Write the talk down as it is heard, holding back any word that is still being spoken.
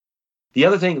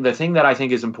the thing that I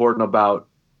think is important about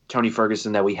Tony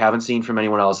Ferguson that we haven't seen from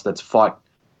anyone else that's fought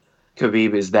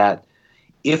Khabib is that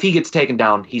if he gets taken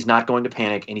down, he's not going to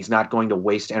panic and he's not going to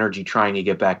waste energy trying to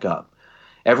get back up.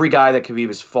 Every guy that Khabib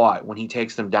has fought, when he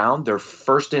takes them down, their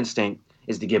first instinct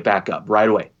is to get back up right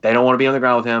away. They don't want to be on the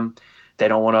ground with him. They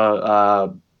don't want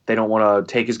to. They don't want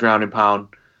to take his ground and pound.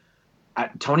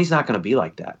 Tony's not going to be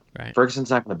like that. Right. Ferguson's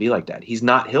not going to be like that. He's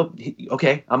not.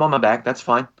 Okay, I'm on my back. That's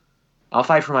fine. I'll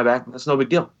fight for my back. That's no big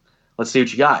deal. Let's see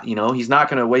what you got. He's not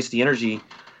going to waste the energy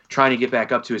trying to get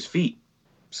back up to his feet.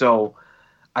 So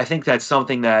I think that's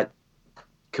something that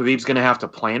Khabib's going to have to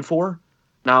plan for.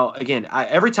 Now, again,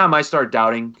 every time I start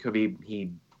doubting Khabib,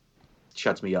 he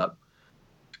shuts me up.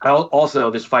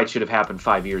 Also, this fight should have happened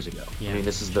 5 years ago. Yeah, I mean,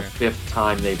 this is the fifth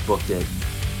time they've booked it.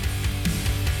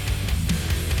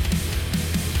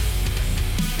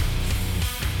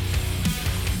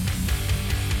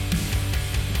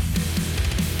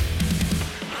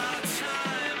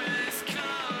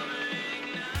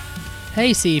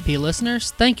 Hey CEP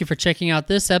listeners, thank you for checking out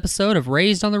this episode of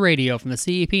Raised on the Radio from the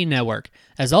CEP Network.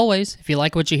 As always, if you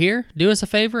like what you hear, do us a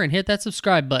favor and hit that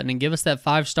subscribe button and give us that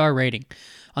 5-star rating.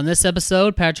 On this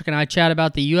episode, Patrick and I chat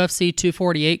about the UFC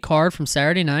 248 card from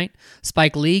Saturday night,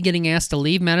 Spike Lee getting asked to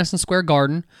leave Madison Square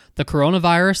Garden, the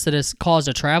coronavirus that has caused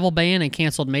a travel ban and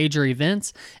canceled major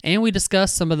events, and we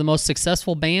discuss some of the most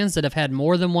successful bands that have had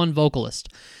more than one vocalist.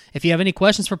 If you have any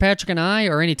questions for Patrick and I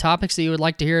or any topics that you would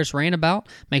like to hear us rant about,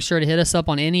 make sure to hit us up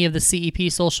on any of the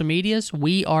CEP social medias.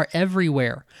 We are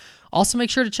everywhere. Also, make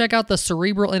sure to check out the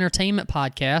Cerebral Entertainment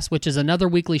Podcast, which is another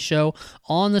weekly show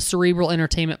on the Cerebral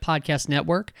Entertainment Podcast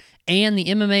Network, and the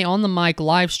MMA on the Mic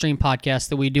live stream podcast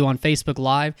that we do on Facebook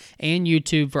Live and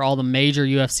YouTube for all the major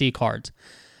UFC cards.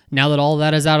 Now that all of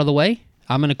that is out of the way,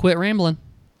 I'm going to quit rambling.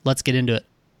 Let's get into it.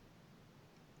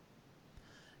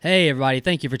 Hey everybody,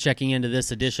 thank you for checking into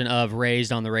this edition of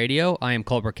Raised on the Radio. I am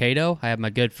Cole Cato. I have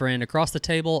my good friend across the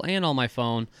table and on my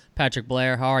phone, Patrick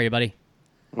Blair. How are you, buddy?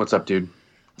 What's up, dude?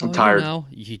 I'm tired.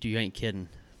 You ain't kidding.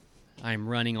 I'm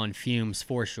running on fumes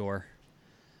for sure.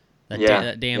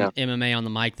 That damn MMA on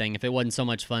the mic thing, if it wasn't so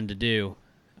much fun to do,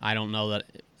 I don't know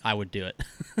that I would do it.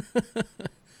 It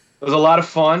was a lot of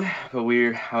fun, but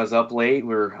I was up late.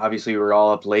 We were all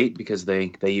up late because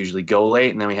they usually go late,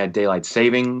 and then we had daylight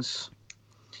savings.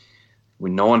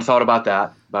 No one thought about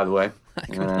that, by the way.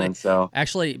 And so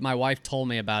actually, my wife told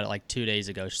me about it like 2 days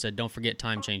ago. She said, "Don't forget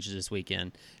time changes this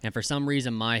weekend." And for some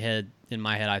reason, in my head,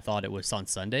 I thought it was on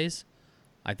Sundays.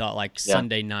 I thought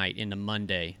Sunday night into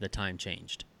Monday, the time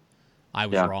changed. I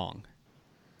was wrong.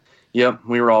 Yep,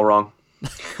 we were all wrong.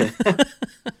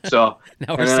 So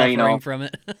now we're suffering from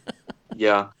it.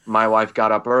 Yeah, my wife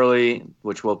got up early,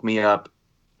 which woke me up,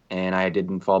 and I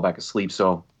didn't fall back asleep.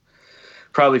 So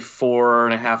probably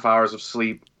 4.5 hours of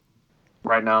sleep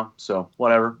right now. So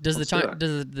whatever. Does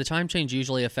the time change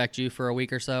usually affect you for a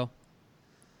week or so?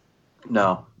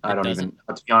 No, I don't even.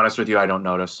 To be honest with you, I don't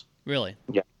notice. Really?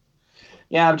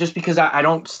 Yeah, just because I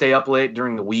don't stay up late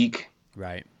during the week.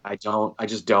 Right. I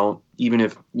just don't. Even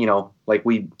if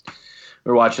we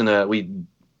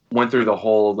went through the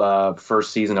whole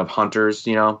first season of Hunters,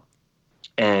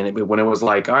 and when it was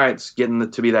like, all right, it's getting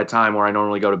to be that time where I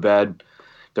normally go to bed.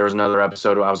 There was another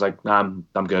episode where I was like, nah,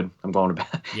 I'm good. I'm going to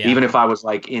bed. Yeah. Even if I was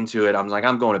into it, I'm like,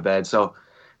 I'm going to bed. So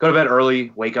go to bed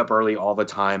early, wake up early all the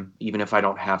time, even if I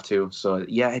don't have to. So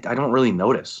I don't really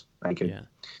notice.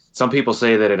 Some people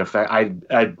say that it affects.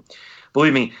 I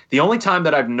believe me. The only time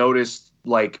that I've noticed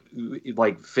like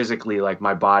physically, like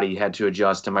my body had to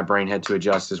adjust and my brain had to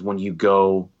adjust is when you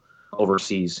go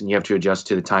overseas and you have to adjust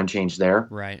to the time change there.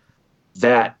 Right.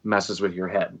 That messes with your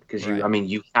head because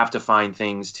you have to find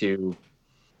things to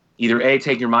either A,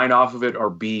 take your mind off of it,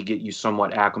 or B, get you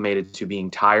somewhat acclimated to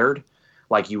being tired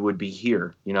like you would be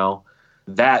here,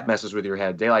 That messes with your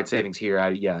head. Daylight savings here,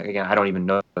 again, I don't even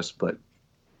notice, but...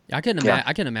 I can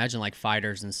imagine, like,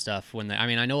 fighters and stuff when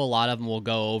I know a lot of them will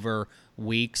go over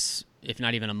weeks, if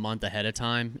not even a month ahead of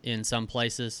time in some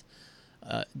places,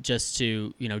 just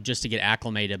to get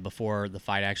acclimated before the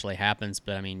fight actually happens.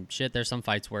 But, there's some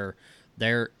fights where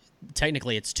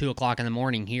technically it's 2 o'clock in the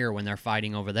morning here when they're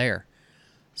fighting over there.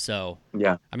 So,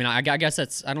 yeah. I guess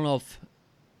that's, I don't know if,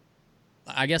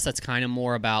 I guess that's kind of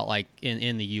more about like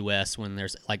in the U.S. when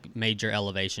there's like major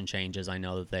elevation changes. I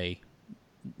know that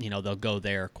they'll go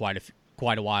there quite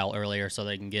a while earlier so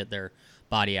they can get their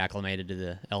body acclimated to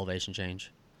the elevation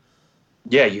change.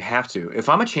 Yeah, you have to. If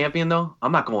I'm a champion though,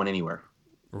 I'm not going anywhere.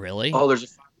 Really? Oh,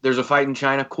 there's a fight in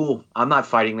China. Cool. I'm not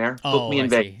fighting there. Book me in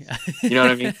Vegas. You know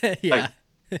what I mean? Yeah.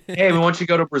 Hey, we want you to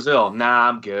go to Brazil. Nah,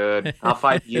 I'm good. I'll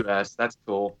fight the U.S. That's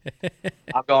cool.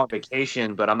 I'll go on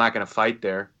vacation, but I'm not going to fight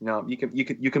there. No, you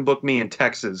can book me in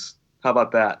Texas. How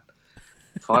about that?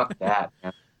 Fuck that,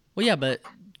 man. Well, yeah, but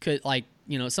could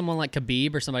someone like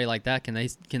Khabib or somebody like that, can they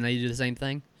do the same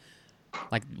thing?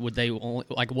 Like, would they only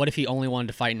like what if he only wanted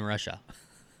to fight in Russia?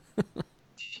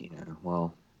 Yeah,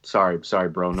 well, sorry,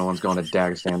 bro. No one's going to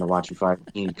Dagestan to watch you fight.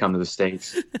 You need to come to the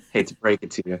States. Hate to break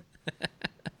it to you.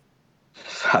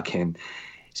 Fucking.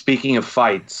 Speaking of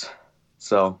fights,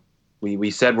 so we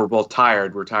said we're both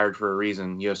tired. We're tired for a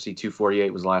reason. UFC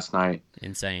 248 was last night.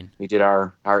 Insane. We did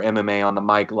our MMA on the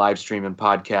mic live stream and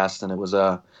podcast, and it was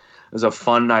a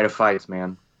fun night of fights,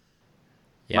 man.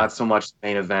 Yeah. Not so much the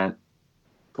main event,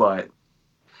 but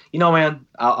man,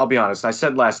 I'll be honest. I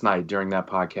said last night during that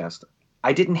podcast,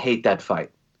 I didn't hate that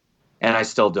fight, and I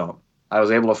still don't. I was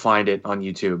able to find it on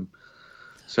YouTube.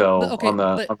 So on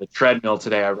the treadmill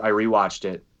today, I rewatched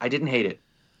it. I didn't hate it.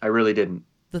 I really didn't.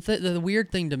 The weird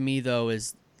thing to me though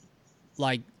is,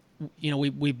 like,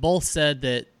 we both said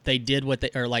that they did what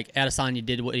Adesanya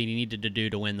did what he needed to do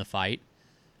to win the fight,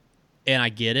 and I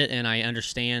get it, and I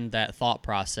understand that thought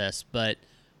process, but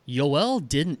Yoel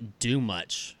didn't do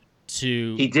much for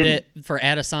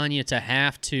Adesanya to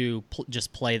have to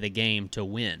just play the game to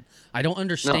win. I don't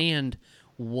understand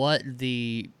what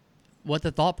the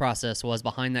thought process was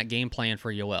behind that game plan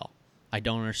for Yoel. I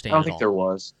don't understand. I don't think there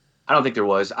was.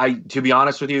 To be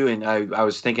honest with you, and I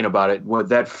was thinking about it.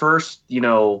 That first,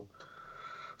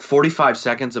 45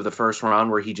 seconds of the first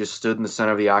round where he just stood in the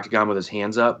center of the octagon with his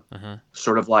hands up,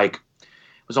 sort of like,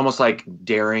 it was almost like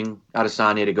daring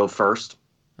Adesanya to go first.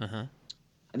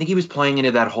 I think he was playing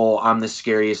into that whole, I'm the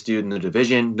scariest dude in the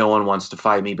division. No one wants to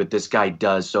fight me, but this guy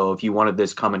does. So if you wanted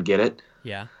this, come and get it.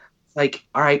 Yeah. Like,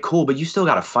 all right, cool, but you still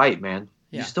got to fight, man.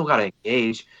 Yeah. You still got to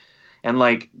engage. And,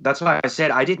 like, that's why I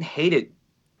said I didn't hate it.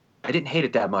 I didn't hate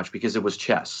it that much because it was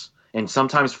chess. And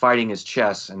sometimes fighting is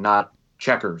chess and not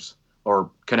checkers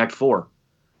or Connect Four.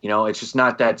 It's just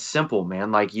not that simple,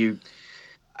 man. Like,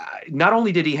 not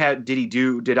only did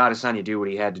Adesanya do what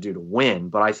he had to do to win,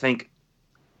 but I think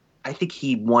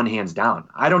he won hands down.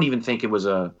 I don't even think there was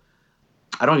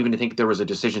a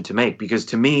decision to make, because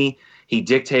to me, he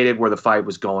dictated where the fight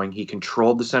was going. He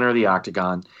controlled the center of the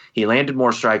octagon. He landed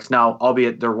more strikes. Now,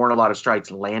 albeit there weren't a lot of strikes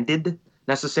landed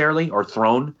necessarily or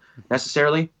thrown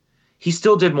necessarily, he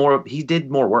still did more. He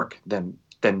did more work than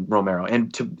Romero.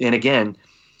 And again,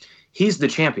 he's the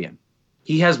champion.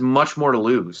 He has much more to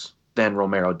lose than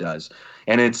Romero does.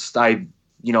 And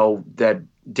that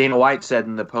Dana White said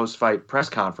in the post-fight press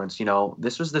conference,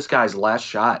 this was this guy's last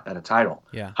shot at a title.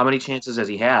 Yeah. How many chances has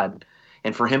he had?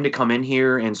 And for him to come in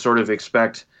here and sort of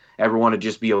expect everyone to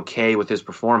just be okay with his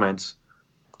performance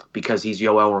because he's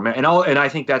Yoel Romero. And I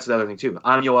think that's the other thing too.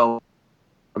 I'm Yoel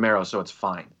Romero, so it's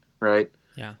fine, right?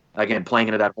 Yeah. Again, playing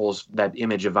into that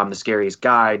image of I'm the scariest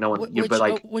guy. No one,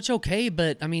 okay,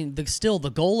 but I mean,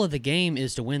 the goal of the game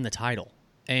is to win the title.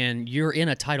 And you're in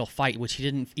a title fight, which he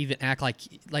didn't even act like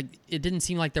it didn't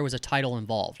seem like there was a title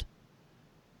involved.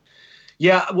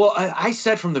 Yeah, well, I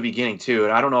said from the beginning, too,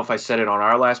 and I don't know if I said it on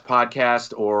our last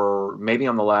podcast or maybe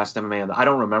on the last MMA. I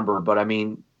don't remember, but I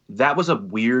mean, that was a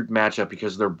weird matchup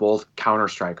because they're both counter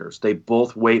strikers. They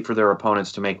both wait for their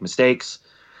opponents to make mistakes.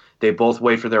 They both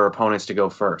wait for their opponents to go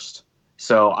first.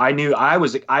 So I knew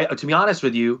to be honest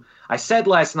with you, I said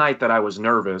last night that I was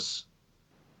nervous.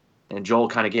 And Joel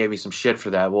kind of gave me some shit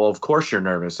for that. Well, of course you're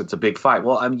nervous. It's a big fight.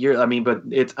 Well, but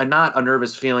it's not a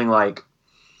nervous feeling like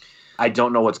I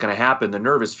don't know what's going to happen. The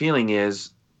nervous feeling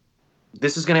is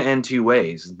this is going to end two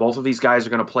ways. Both of these guys are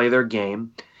going to play their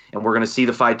game, and we're going to see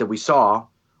the fight that we saw,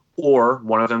 or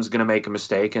one of them is going to make a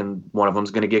mistake, and one of them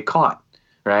is going to get caught,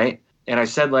 right? And I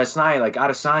said last night, like,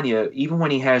 Adesanya, even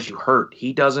when he has you hurt,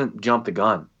 he doesn't jump the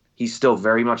gun. He's still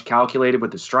very much calculated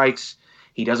with the strikes.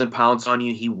 He doesn't pounce on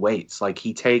you. He waits. Like,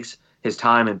 he takes his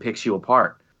time and picks you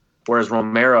apart. Whereas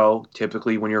Romero,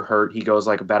 typically when you're hurt, he goes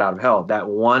like a bat out of hell. That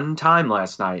one time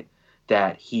last night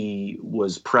that he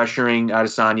was pressuring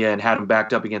Adesanya and had him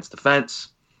backed up against the fence,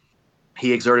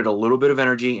 he exerted a little bit of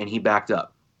energy and he backed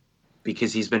up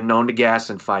because he's been known to gas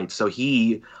in fights. So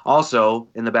he also,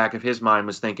 in the back of his mind,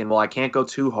 was thinking, well, I can't go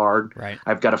too hard. Right.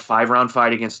 I've got a 5-round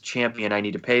fight against a champion. I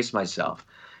need to pace myself.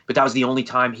 But that was the only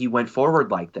time he went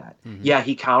forward like that. Mm-hmm. Yeah,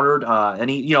 he countered, and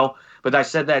he, but I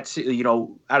said that,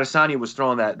 Adesanya was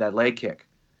throwing that leg kick.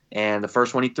 And the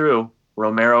first one he threw,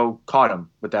 Romero caught him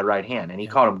with that right hand, and he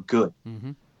caught him good.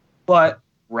 Mm-hmm. But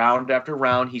round after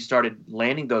round, he started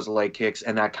landing those leg kicks,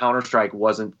 and that counter strike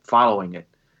wasn't following it.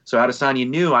 So Adesanya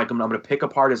knew I'm going to pick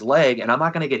apart his leg, and I'm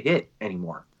not going to get hit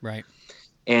anymore. Right.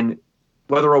 And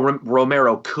whether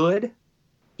Romero could,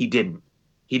 he didn't.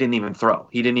 he didn't even throw.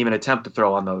 He didn't even attempt to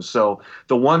throw on those. So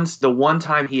the one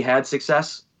time he had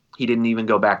success, he didn't even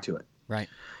go back to it. Right.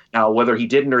 Now, whether he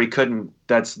didn't or he couldn't,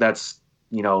 that's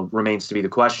remains to be the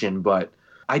question. But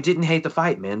I didn't hate the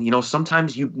fight, man.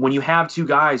 Sometimes when you have two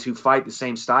guys who fight the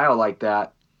same style like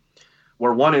that,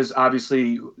 where one is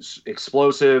obviously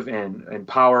explosive and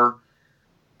power,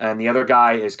 and the other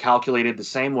guy is calculated the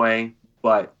same way,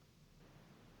 but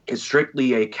is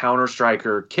strictly a counter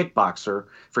striker kickboxer.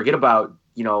 Forget about,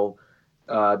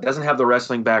 doesn't have the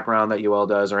wrestling background that Yoel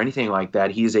does or anything like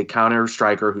that. He's a counter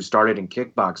striker who started in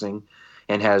kickboxing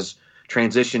and has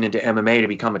transitioned into MMA to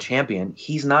become a champion.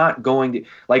 He's not going to,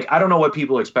 I don't know what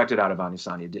people expected out of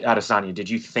Adesanya. Did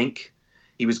you think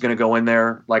he was going to go in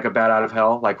there like a bat out of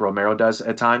hell, like Romero does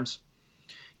at times?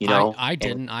 I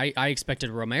didn't. I expected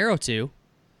Romero to,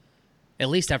 at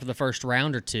least after the first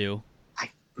round or two.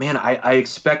 I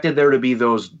expected there to be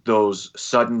those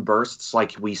sudden bursts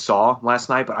like we saw last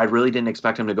night, but I really didn't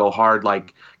expect him to go hard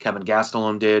like Kevin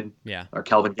Gastelum did, or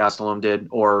Kelvin Gastelum did,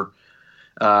 or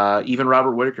even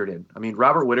Robert Whittaker did. I mean,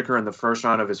 Robert Whittaker in the first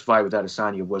round of his fight with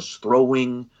Adesanya was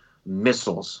throwing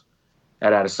missiles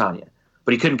at Adesanya,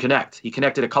 but he couldn't connect. He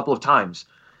connected a couple of times.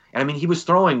 And I mean, he was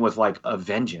throwing with like a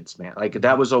vengeance, man. Like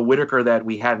that was a Whittaker that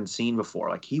we hadn't seen before.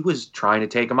 Like he was trying to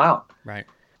take him out. Right.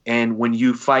 And when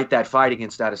you fight that fight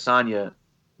against Adesanya,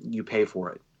 you pay for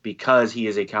it because he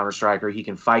is a counter striker. He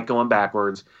can fight going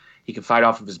backwards. He can fight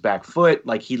off of his back foot.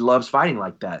 Like he loves fighting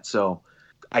like that. So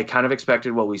I kind of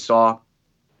expected what we saw.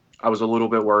 I was a little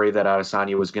bit worried that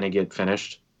Adesanya was going to get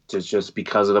finished just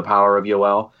because of the power of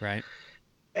Yoel. Right.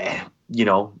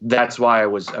 That's why I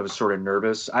was sort of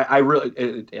nervous. I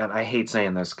really, and I hate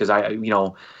saying this because I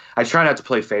try not to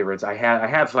play favorites. I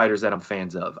have fighters that I'm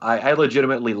fans of. I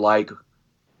legitimately like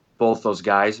both those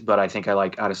guys, but I think I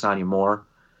like Adesanya more.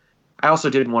 I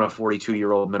also didn't want a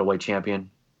 42-year-old middleweight champion.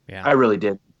 Yeah. I really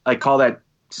did. I call that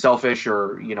selfish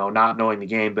or, not knowing the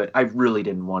game, but I really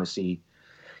didn't want to see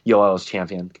Yoel as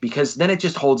champion because then it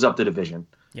just holds up the division.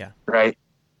 Yeah. Right?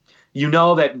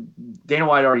 That Dana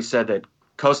White already said that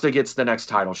Costa gets the next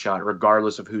title shot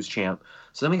regardless of who's champ.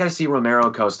 So then we got to see Romero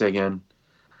and Costa again.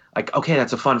 Like, okay,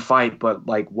 that's a fun fight, but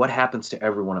like, what happens to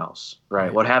everyone else,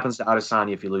 right? What happens to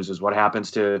Adesanya if he loses? What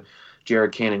happens to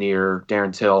Jared Cannonier,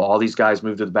 Darren Till? All these guys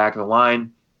move to the back of the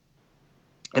line.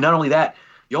 And not only that,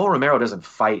 Yoel Romero doesn't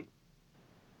fight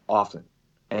often.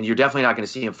 And you're definitely not going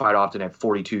to see him fight often at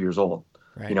 42 years old.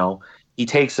 Right. He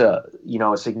takes a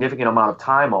significant amount of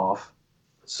time off.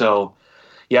 So,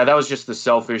 yeah, that was just the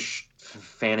selfish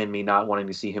fan in me not wanting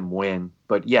to see him win.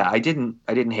 But yeah, I didn't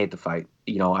hate the fight.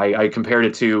 I compared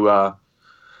it to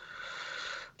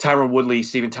Tyron Woodley,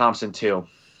 Stephen Thompson too.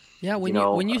 Yeah,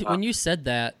 when you said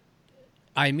that,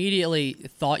 I immediately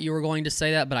thought you were going to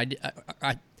say that, but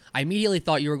I immediately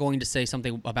thought you were going to say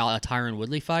something about a Tyron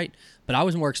Woodley fight, but I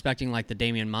was more expecting like the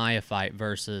Damian Maia fight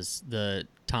versus the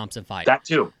Thompson fight. That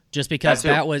too. Just because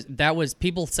that was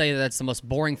people say that's the most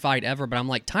boring fight ever, but I'm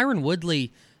like, Tyron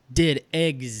Woodley did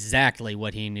exactly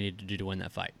what he needed to do to win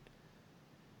that fight.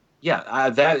 Yeah,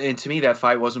 and to me that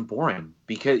fight wasn't boring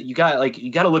because you got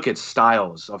to look at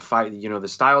styles of fight. The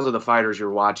styles of the fighters you're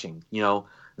watching.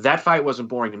 That fight wasn't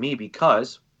boring to me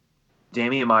because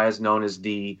Damian Maia is known as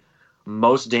the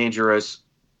most dangerous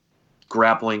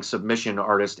grappling submission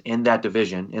artist in that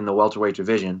division, in the welterweight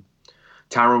division.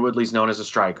 Tyron Woodley's known as a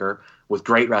striker with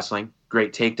great wrestling,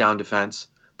 great takedown defense,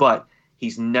 but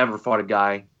he's never fought a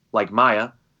guy like Maia.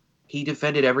 He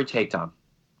defended every takedown,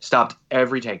 stopped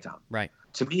every takedown. Right.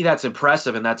 To me, that's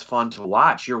impressive and that's fun to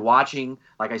watch. You're watching,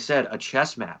 like I said, a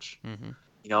chess match.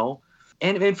 Mm-hmm.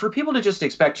 And for people to just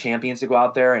expect champions to go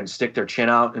out there and stick their chin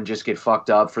out and just get fucked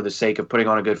up for the sake of putting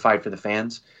on a good fight for the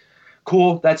fans,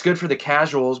 cool. That's good for the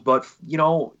casuals, but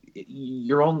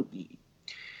your own.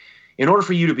 In order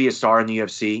for you to be a star in the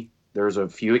UFC, there's a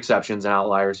few exceptions and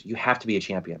outliers. You have to be a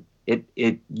champion.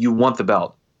 You want the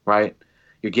belt, right?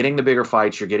 You're getting the bigger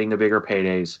fights. You're getting the bigger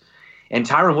paydays. And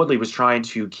Tyron Woodley was trying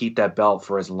to keep that belt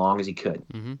for as long as he could.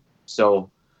 Mm-hmm. So,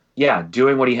 yeah,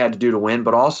 doing what he had to do to win,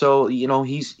 but also,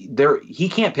 he's there. He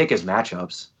can't pick his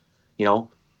matchups.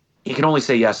 He can only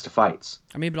say yes to fights.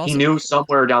 I mean, but also he knew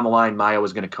somewhere down the line Maia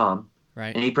was going to come,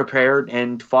 right? And he prepared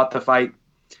and fought the fight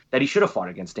that he should have fought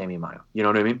against Damian Maia. You know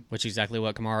what I mean? Which is exactly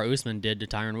what Kamaru Usman did to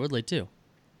Tyron Woodley too.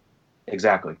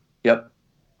 Exactly. Yep.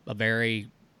 A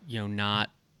very, not.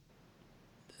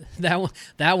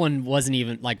 That one wasn't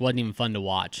even fun to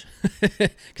watch because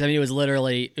it was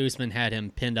literally Usman had him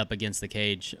pinned up against the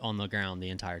cage on the ground the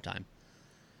entire time.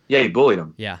 Yeah, he bullied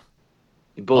him. Yeah,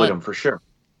 he bullied him for sure.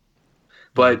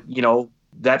 But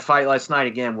that fight last night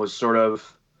again was sort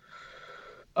of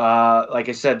like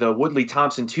I said, the Woodley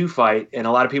Thompson 2 fight, and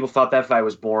a lot of people thought that fight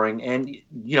was boring, and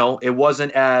it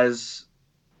wasn't as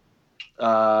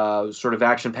sort of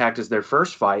action packed as their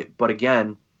first fight. But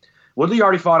again, Woodley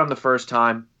already fought him the first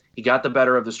time. He got the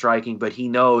better of the striking, but he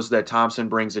knows that Thompson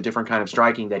brings a different kind of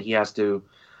striking that he has to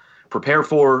prepare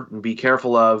for and be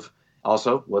careful of.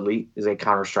 Also, Woodley is a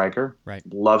counter striker, Right.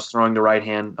 loves throwing the right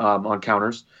hand on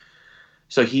counters.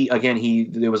 So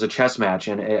it was a chess match,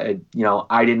 and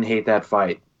I didn't hate that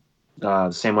fight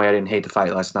the same way I didn't hate the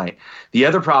fight last night. The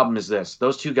other problem is this: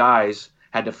 those two guys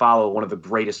had to follow one of the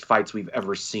greatest fights we've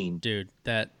ever seen. Dude,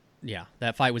 that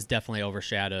fight was definitely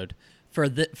overshadowed. For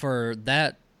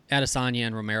that Adesanya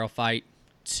and Romero fight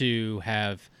to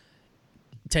have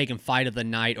taken fight of the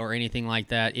night or anything like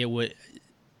that, it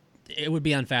would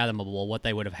be unfathomable what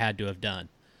they would have had to have done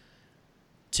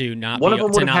to not One of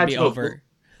them would have had be to over.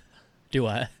 Do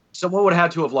what? Someone would have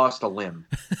had to have lost a limb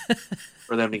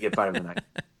for them to get fight of the night.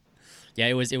 Yeah,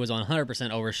 it was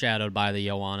 100% overshadowed by the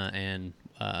Joanna and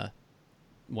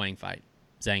Wang fight.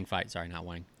 Zhang fight, sorry, not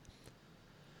Wang.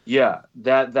 Yeah,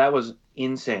 that was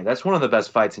insane. That's one of the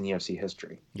best fights in UFC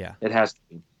history. Yeah. It has to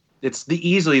be. It's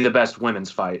easily the best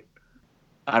women's fight.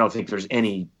 I don't think there's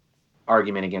any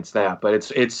argument against that, but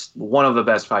it's one of the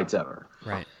best fights ever.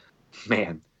 Right.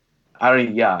 Man,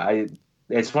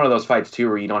 it's one of those fights too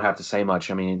where you don't have to say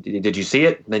much. I mean, did you see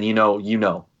it? Then you know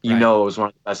it was one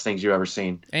of the best things you've ever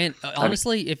seen. And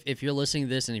honestly, if you're listening to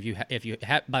this, and if you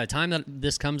by the time that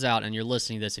this comes out and you're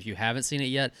listening to this, if you haven't seen it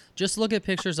yet, just look at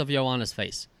pictures of Joanna's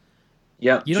face.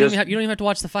 Yeah, you don't even have to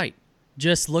watch the fight.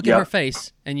 Just look at her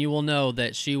face, and you will know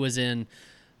that she was in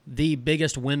the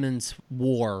biggest women's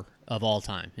war of all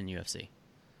time in UFC.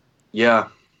 Yeah,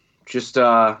 just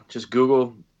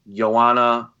Google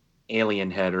Joanna alien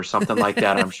head or something like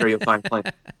that. I'm sure you'll find plenty.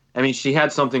 I mean, she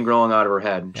had something growing out of her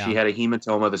head. Yeah. She had a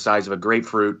hematoma the size of a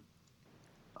grapefruit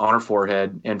on her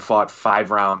forehead and fought 3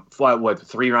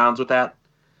 rounds with that?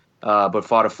 But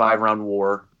fought a 5-round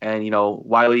war. And,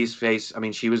 Wiley's face, I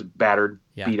mean, she was battered,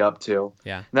 beat up too.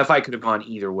 Yeah. And that fight could have gone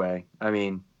either way. I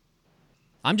mean,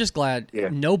 I'm just glad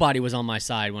nobody was on my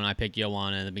side when I picked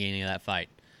Joanna in the beginning of that fight.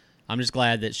 I'm just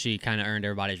glad that she kind of earned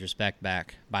everybody's respect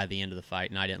back by the end of the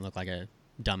fight, and I didn't look like a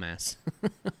dumbass.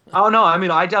 Oh, no. I mean,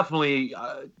 I definitely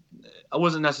I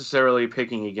wasn't necessarily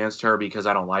picking against her because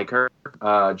I don't like her.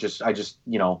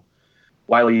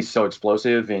 Wiley's so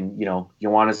explosive, and,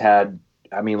 Joanna's had,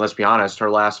 I mean, let's be honest,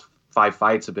 her last 5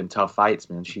 fights have been tough fights,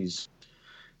 man.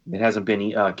 It hasn't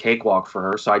been a cakewalk for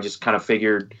her, so I just kind of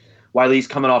figured Wiley's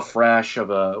coming off fresh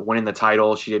of winning the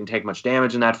title. She didn't take much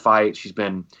damage in that fight. She's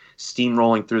been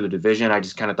steamrolling through the division. I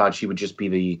just kind of thought she would just be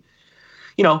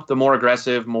the more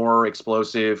aggressive, more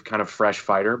explosive, kind of fresh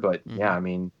fighter. But, yeah, I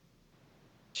mean,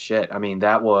 shit. I mean,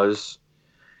 that was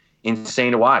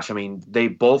insane to watch. I mean, they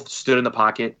both stood in the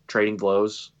pocket, trading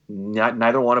blows.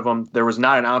 Neither one of them, there was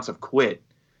not an ounce of quit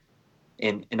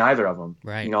in either of them.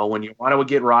 Right. When Joanna would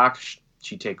get rocked,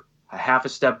 she'd take a half a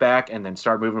step back and then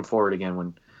start moving forward again.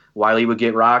 When Wiley would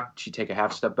get rocked, she'd take a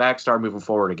half step back, start moving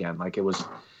forward again. Like it was,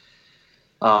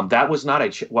 that was not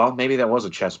maybe that was a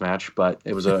chess match, but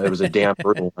it was a damn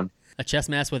brutal one. A chess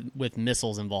match with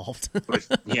missiles involved.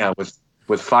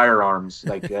 with firearms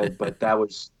but that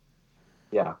was,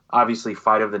 obviously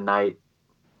fight of the night.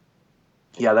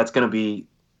 Yeah, that's going to be.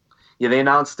 Yeah, they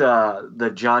announced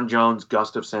the John Jones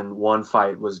Gustafsson 1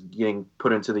 fight was getting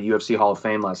put into the UFC Hall of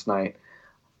Fame last night.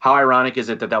 How ironic is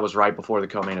it that was right before the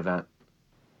co-main event?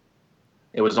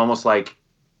 It was almost like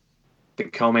the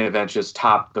co-main event just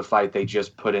topped the fight they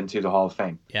just put into the Hall of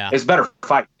Fame. Yeah, it's a better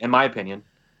fight in my opinion.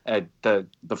 The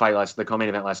co-main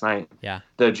event last night. Yeah,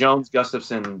 the Jones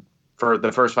Gustafsson for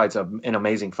the first fight's an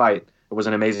amazing fight. It was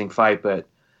an amazing fight, but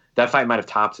that fight might have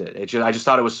topped it. I just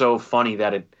thought it was so funny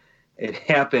that it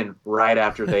happened right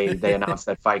after they announced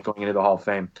that fight going into the Hall of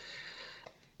Fame.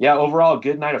 Yeah, overall,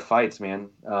 good night of fights, man.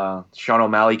 Sean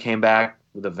O'Malley came back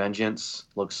with a vengeance.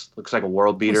 Looks like a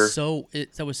world beater.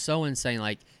 That was so insane.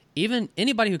 Like, even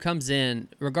anybody who comes in,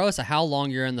 regardless of how long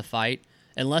you're in the fight,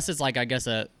 unless it's like, I guess,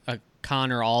 a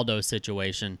Conor Aldo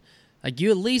situation, like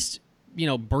you at least,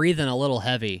 breathing a little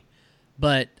heavy.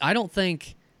 But I don't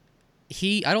think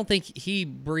he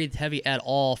breathed heavy at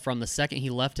all from the second he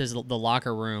left the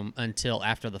locker room until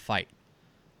after the fight.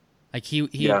 Like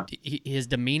his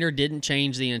demeanor didn't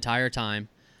change the entire time,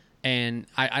 and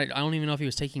I don't even know if he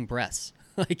was taking breaths.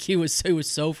 Like he was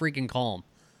so freaking calm.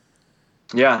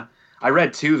 Yeah, I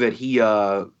read too that he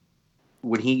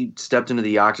when he stepped into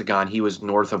the octagon, he was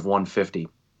north of 150.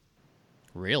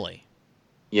 Really?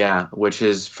 Yeah, which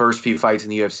his first few fights in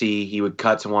the UFC, he would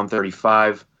cut to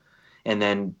 135. And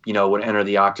then, would enter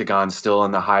the octagon still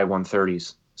in the high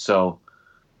 130s. So,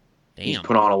 He's Damn.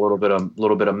 put on a little bit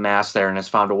of mass there and has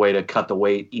found a way to cut the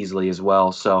weight easily as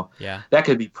well. So Yeah. that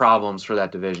could be problems for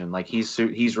that division. Like he's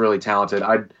really talented.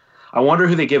 I wonder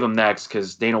who they give him next,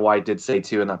 because Dana White did say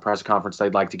too in that press conference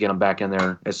they'd like to get him back in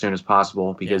there as soon as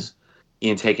possible because he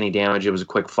didn't take any damage. It was a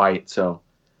quick fight. So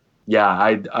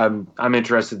yeah, I'm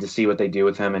interested to see what they do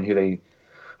with him and who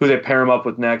they pair him up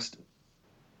with next.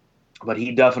 But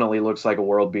he definitely looks like a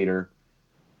world beater.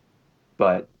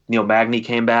 But Neil Magny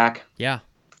came back. Yeah.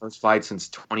 First fight since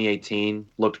 2018,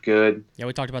 looked good. Yeah,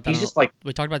 we talked about that.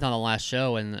 We talked about that on the last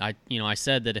show, and I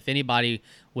said that if anybody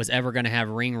was ever going to have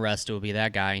ring rust, it would be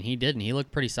that guy, and he didn't. He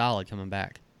looked pretty solid coming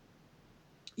back.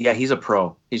 Yeah, he's a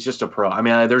pro. He's just a pro. I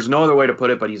mean, there's no other way to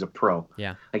put it, but he's a pro.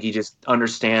 Yeah, like he just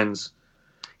understands.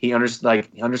 He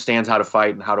understands how to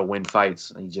fight and how to win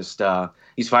fights. And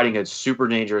he's fighting a super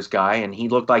dangerous guy, and he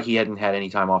looked like he hadn't had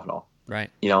any time off at all. Right.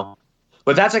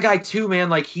 But that's a guy too, man.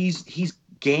 Like he's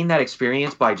gained that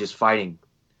experience by just fighting.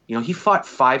 He fought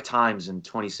 5 times in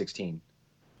 2016.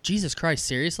 Jesus Christ,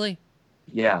 seriously?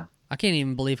 Yeah. I can't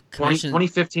even believe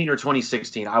 2015 or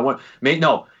 2016.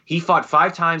 He fought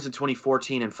 5 times in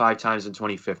 2014 and 5 times in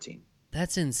 2015.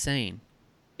 That's insane.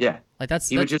 Yeah. Like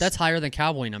that's higher than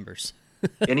Cowboy numbers.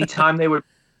 anytime they would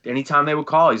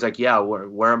call, he's like, yeah,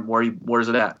 where's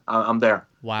it at? I'm there.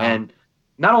 Wow. And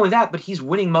not only that, but he's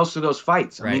winning most of those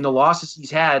fights. Right. I mean, the losses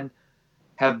he's had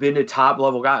have been to top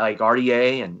level guys like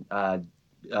RDA, and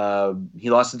he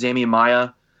lost to Damian Maia,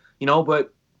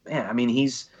 but man, I mean,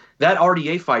 that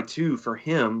RDA fight too for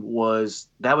him was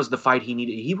the fight he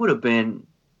needed. He would have been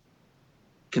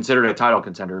considered a title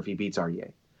contender if he beats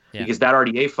RDA, because that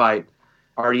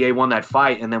RDA won that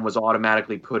fight and then was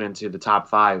automatically put into the top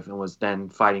 5 and was then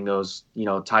fighting those,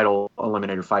 title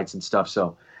eliminator fights and stuff.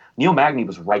 So Neil Magny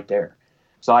was right there.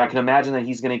 So I can imagine that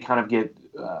he's going to kind of get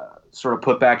sort of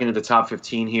put back into the top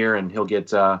 15 here, and he'll get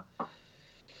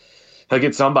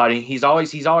somebody. He's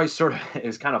always sort of,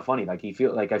 it's kind of funny. Like I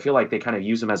feel like they kind of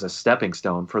use him as a stepping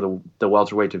stone for the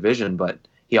welterweight division, but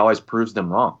he always proves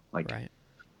them wrong. Like, right.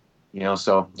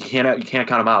 So you can't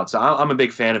count him out. So I'm a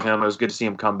big fan of him. It was good to see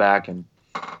him come back, and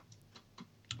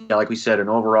like we said, an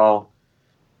overall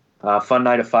fun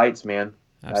night of fights, man.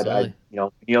 Absolutely.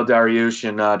 Neil Dariush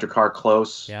and Drakkar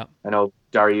Klose. Yeah. I know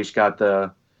Dariush got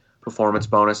the performance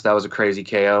bonus. That was a crazy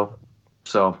KO.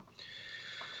 So,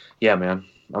 yeah, man,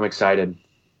 I'm excited.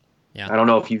 Yeah. I don't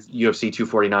know if UFC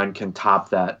 249 can top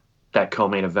that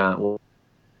co-main event.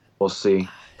 We'll see.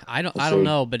 I don't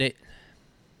know, but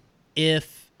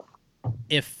if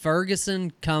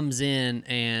Ferguson comes in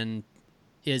and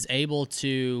is able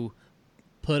to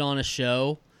put on a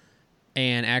show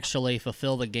and actually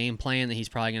fulfill the game plan that he's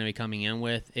probably going to be coming in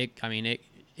with,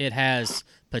 it has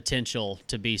potential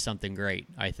to be something great,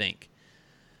 I think.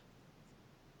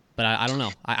 But I don't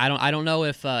know. I don't know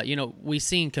if we've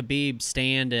seen Khabib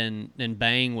stand and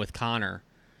bang with Conor,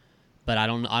 but I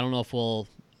don't know if we'll.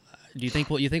 Do you think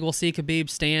we'll see Khabib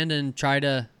stand and try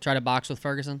to box with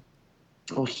Ferguson?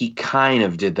 Well, he kind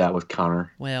of did that with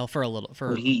Conor. Well,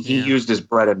 he used his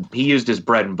bread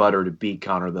and butter to beat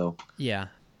Conor, though. Yeah.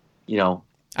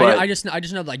 But I just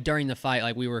know, like, during the fight,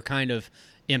 like, we were kind of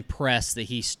impressed that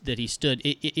he stood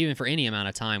even for any amount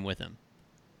of time with him.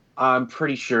 I'm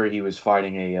pretty sure he was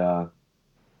fighting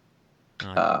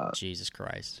Jesus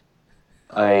Christ,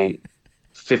 a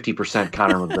 50%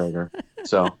 Conor McGregor.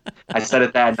 So I said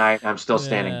it that night, and I'm still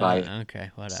standing by it.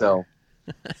 Okay, whatever. So,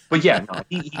 but yeah, no,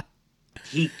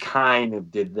 he kind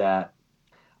of did that.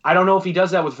 I don't know if he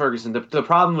does that with Ferguson. The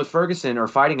problem with Ferguson, or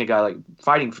fighting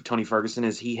Tony Ferguson,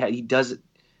 is he does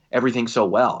everything so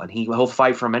well, and he'll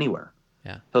fight from anywhere.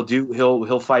 Yeah,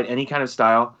 he'll fight any kind of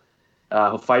style.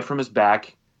 He'll fight from his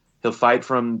back. He'll fight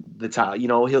from the top.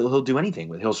 He'll do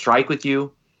anything. He'll strike with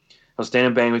you. He'll stand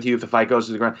and bang with you if the fight goes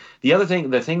to the ground. The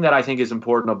thing that I think is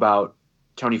important about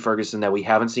Tony Ferguson that we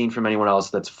haven't seen from anyone else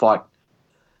that's fought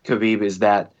Khabib is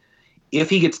that if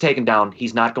he gets taken down,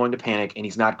 he's not going to panic, and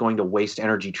he's not going to waste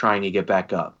energy trying to get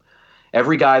back up.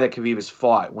 Every guy that Khabib has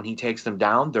fought, when he takes them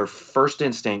down, their first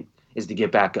instinct is to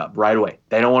get back up right away.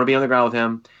 They don't want to be on the ground with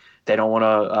him. They don't want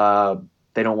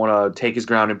to take his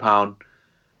ground and pound.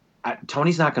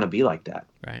 Tony's not going to be like that.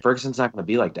 Right. Ferguson's not going to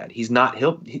be like that. He's not.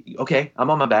 Okay, I'm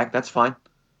on my back. That's fine.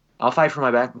 I'll fight for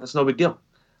my back. That's no big deal.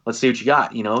 Let's see what you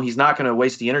got. He's not going to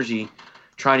waste the energy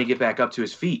trying to get back up to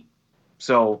his feet.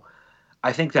 So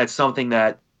I think that's something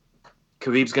that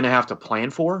Khabib's going to have to plan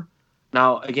for.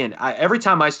 Now, again, every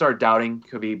time I start doubting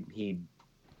Khabib, he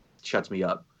shuts me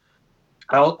up.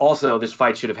 Also, this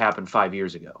fight should have happened 5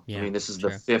 years ago. Yeah, I mean, this is the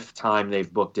 5th time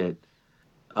they've booked it.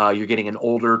 You're getting an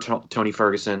older Tony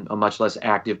Ferguson, a much less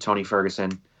active Tony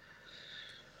Ferguson.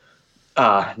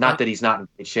 Not that he's not in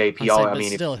great shape. But If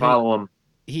you still, follow him,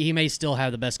 he may still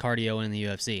have the best cardio in the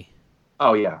UFC.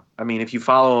 oh yeah. I mean, if you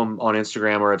follow him on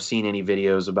Instagram or have seen any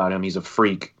videos about him, he's a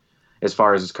freak as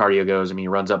far as his cardio goes. I mean, he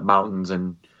runs up mountains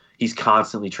and he's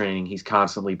constantly training. He's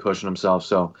constantly pushing himself.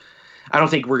 So I don't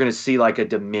think we're going to see like a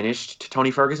diminished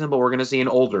Tony Ferguson, but we're going to see an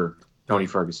older Tony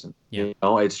Ferguson. Yeah.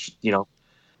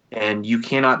 And you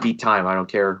cannot beat time. I don't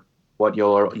care what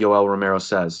Yoel Romero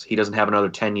says. He doesn't have another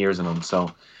 10 years in him.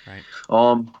 So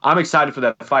I'm excited for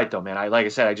that fight, though, man. Like I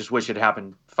said, I just wish it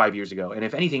happened 5 years ago. And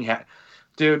if anything,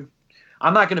 dude,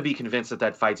 I'm not going to be convinced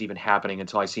that fight's even happening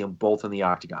until I see them both in the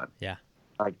octagon. Yeah.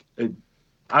 I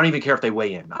don't even care if they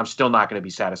weigh in. I'm still not going to be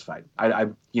satisfied. I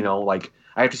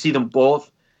have to see them both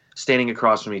standing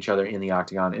across from each other in the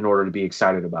octagon in order to be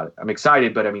excited about it. I'm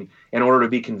excited, but I mean, in order to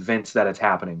be convinced that it's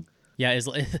happening. Yeah,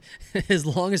 as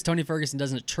long as Tony Ferguson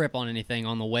doesn't trip on anything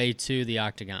on the way to the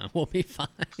octagon, we'll be fine.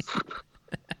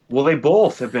 Well, they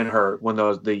both have been hurt when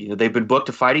they've been booked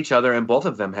to fight each other, and both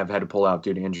of them have had to pull out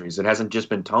due to injuries. It hasn't just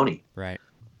been Tony. Right.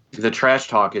 The trash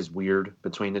talk is weird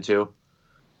between the two.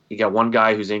 You got one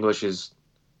guy whose English is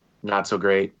not so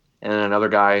great, and then another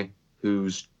guy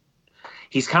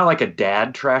he's kind of like a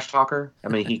dad trash talker. I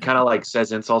mean, he kind of like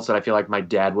says insults that I feel like my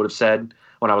dad would have said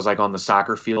when I was like on the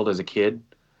soccer field as a kid.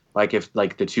 Like if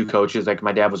like the two coaches, like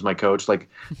my dad was my coach, like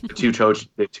the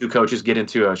two coaches get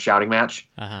into a shouting match.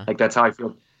 Uh-huh. Like that's how I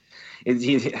feel.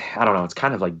 I don't know. It's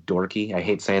kind of like dorky. I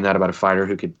hate saying that about a fighter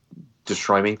who could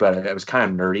destroy me, but it was kind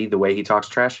of nerdy the way he talks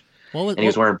trash. He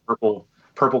was wearing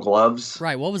purple gloves.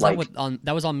 Right. What was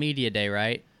that was on Media Day,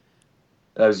 right?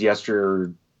 That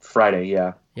was Friday,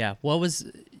 yeah. Yeah.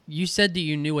 You said that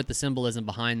you knew what the symbolism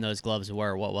behind those gloves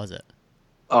were. What was it?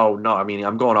 Oh, no, I mean,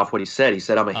 I'm going off what he said. He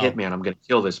said, I'm a hitman. I'm going to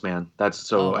kill this man. I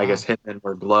guess hitmen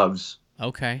wear gloves.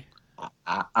 Okay.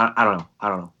 I don't know. I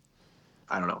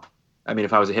don't know. I mean,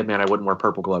 if I was a hitman, I wouldn't wear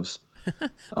purple gloves.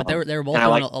 But they were both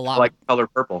doing a lot. I like color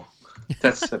purple.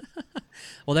 That's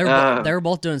well, they were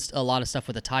both doing a lot of stuff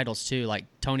with the titles too. Like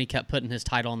Tony kept putting his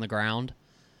title on the ground.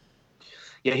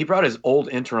 Yeah, he brought his old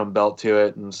interim belt to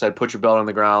it and said, "Put your belt on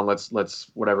the ground.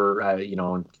 Let's whatever."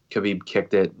 And Khabib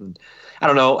kicked it. And I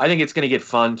don't know. I think it's going to get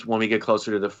fun when we get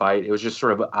closer to the fight. It was just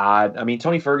sort of odd. I mean,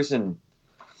 Tony Ferguson,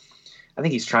 I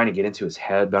think he's trying to get into his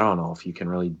head, but I don't know if you can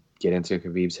really get into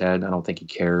Khabib's head. I don't think he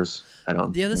cares.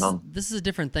 Yeah, this is a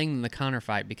different thing than the Conor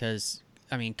fight because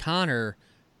I mean, Conor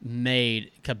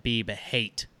made Khabib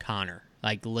hate Conor.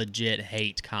 Like legit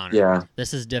hate Conor. Yeah.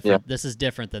 This is different. Yeah. This is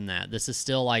different than that. This is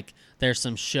still like there's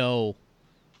some some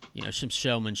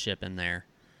showmanship in there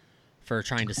for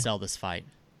trying to sell this fight.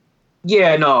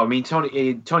 Yeah, no, I mean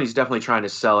Tony's definitely trying to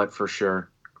sell it for sure.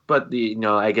 But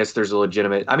I guess there's a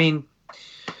legitimate. I mean,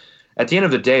 at the end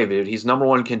of the day, dude, he's number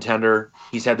one contender.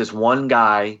 He's had this one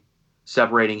guy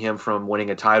separating him from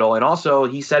winning a title, and also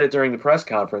he said it during the press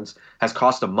conference has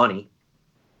cost him money.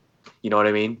 You know what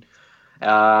I mean?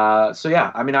 So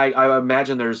yeah, I mean, I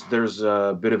imagine there's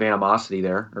a bit of animosity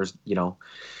there,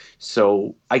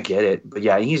 so I get it. But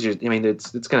yeah,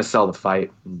 it's going to sell the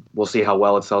fight. We'll see how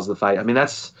well it sells the fight. I mean,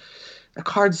 that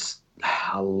card's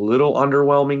a little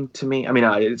underwhelming to me. I mean,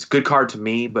 it's a good card to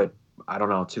me, but I don't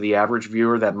know, to the average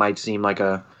viewer, that might seem like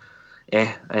an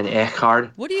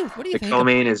card. What do you think?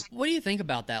 What do you think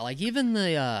about that? Like even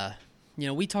the.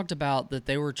 We talked about that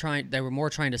they were more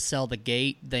trying to sell the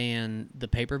gate than the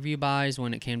pay-per-view buys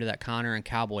when it came to that Conor and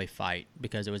Cowboy fight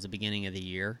because it was the beginning of the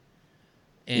year.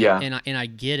 And I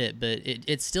get it, but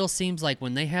it still seems like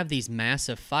when they have these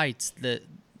massive fights that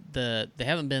they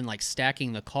haven't been like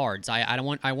stacking the cards.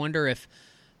 I wonder if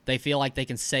they feel like they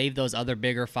can save those other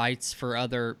bigger fights for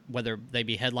whether they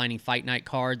be headlining fight night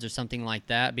cards or something like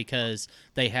that because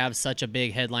they have such a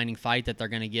big headlining fight that they're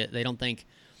going to get. They don't think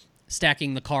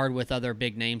stacking the card with other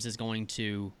big names is going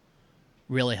to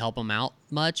really help them out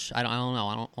much. I don't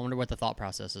know. I wonder what the thought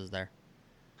process is there.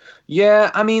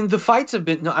 Yeah, I mean, the fights have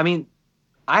been. I mean,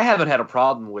 I haven't had a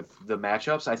problem with the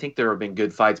matchups. I think there have been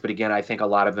good fights, but again, I think a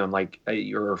lot of them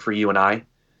are for you and I.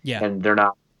 Yeah. And they're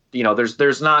not.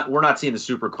 There's not. We're not seeing the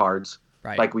super cards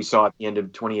right. like we saw at the end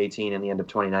of 2018 and the end of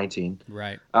 2019.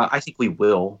 Right. I think we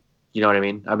will. You know what I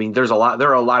mean? I mean, there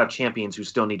are a lot of champions who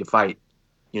still need to fight.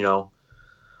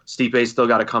 Stipe's still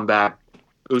got to come back.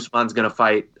 Usman's going to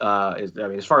fight.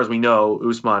 As far as we know,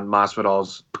 Usman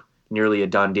Masvidal's nearly a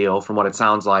done deal from what it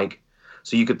sounds like.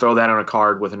 So you could throw that on a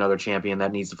card with another champion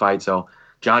that needs to fight. So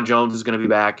John Jones is going to be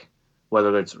back,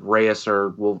 whether it's Reyes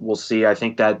or we'll see. I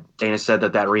think that Dana said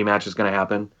that rematch is going to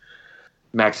happen.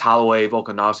 Max Holloway,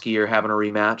 Volkanovski are having a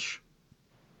rematch.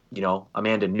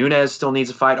 Amanda Nunes still needs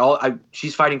a fight.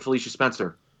 She's fighting Felicia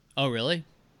Spencer. Oh, really?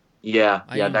 Yeah,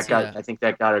 I yeah, didn't even that see got. that. I think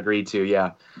that got agreed to.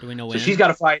 Yeah, Do we know so she's when? got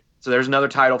to fight. So there's another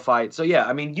title fight. So yeah,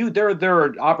 I mean, there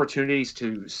are opportunities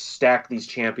to stack these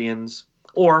champions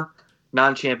or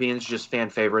non-champions, just fan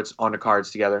favorites, on the cards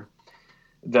together.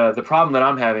 The problem that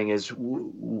I'm having is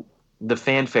the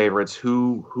fan favorites.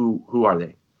 Who are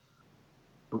they?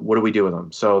 What do we do with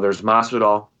them? So there's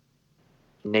Masvidal,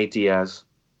 Nate Diaz,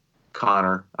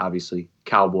 Connor, obviously,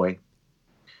 Cowboy.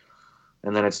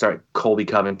 And then I'd start Colby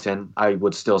Covington. I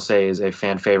would still say is a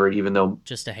fan favorite, even though,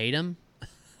 Just to hate him?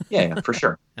 yeah, for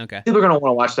sure. Okay. People are going to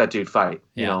want to watch that dude fight.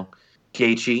 You Yeah. know,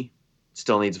 Gaethje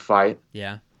still needs a fight.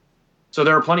 Yeah. So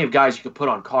there are plenty of guys you could put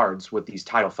on cards with these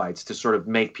title fights to sort of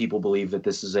make people believe that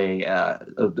this is a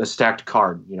stacked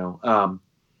card.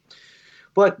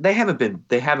 But they haven't been.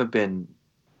 They haven't been.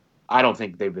 I don't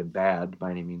think they've been bad by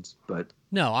any means. But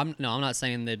I'm not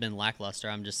saying they've been lackluster.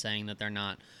 I'm just saying that they're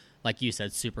not, like you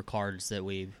said, super cards that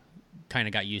we've kind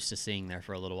of got used to seeing there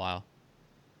for a little while.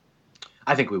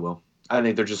 I think we will. I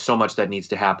think there's just so much that needs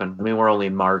to happen. I mean, we're only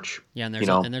in March. Yeah, and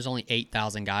there's only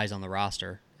 8,000 guys on the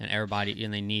roster, and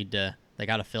they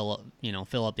got to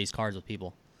fill up these cards with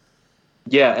people.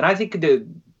 Yeah, and I think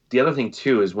the other thing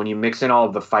too is when you mix in all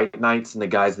of the fight nights and the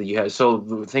guys that you have.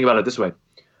 So think about it this way: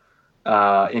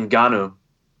 Ngannou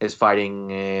is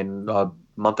fighting in a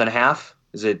month and a half.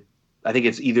 Is it? I think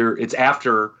it's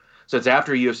after. So it's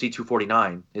after UFC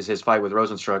 249 is his fight with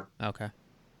Rosenstruck. Okay.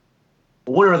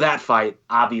 The winner of that fight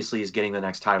obviously is getting the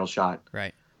next title shot.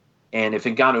 Right. And if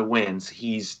Ngannou wins,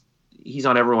 he's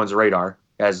on everyone's radar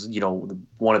as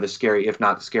one of the scary, if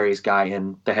not the scariest guy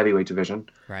in the heavyweight division.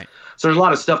 Right. So there's a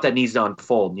lot of stuff that needs to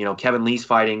unfold. Kevin Lee's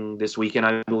fighting this weekend,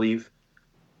 I believe.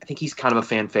 I think he's kind of a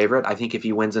fan favorite. I think if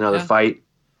he wins another fight,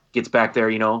 gets back there,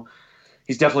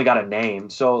 he's definitely got a name.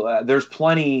 So there's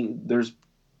plenty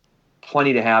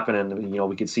to happen, and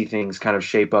we could see things kind of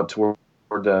shape up toward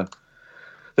the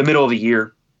middle of the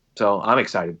year. So I'm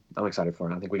excited. I'm excited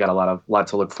for it. I think we got a lot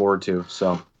to look forward to.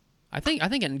 So I think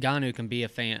Ngannou can be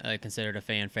considered a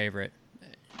fan favorite.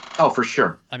 Oh, for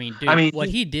sure. I mean, dude, what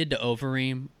he did to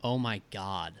Overeem, oh my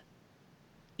God.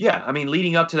 Yeah, I mean,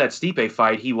 leading up to that Stipe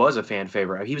fight, he was a fan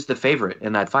favorite. He was the favorite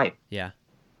in that fight. Yeah.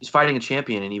 He's fighting a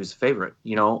champion, and he was the favorite,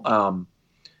 But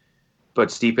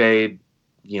Stipe,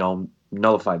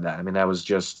 nullified that. I mean, that was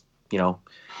just,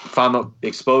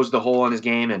 exposed the hole in his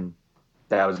game, and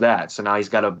that was that. So now he's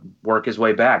got to work his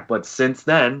way back. But since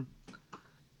then,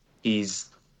 he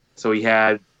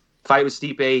had fight with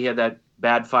Stipe. He had that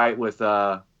bad fight with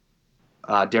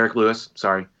Derek Lewis.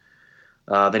 Sorry.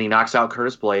 Then he knocks out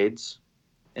Curtis Blades.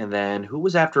 And then who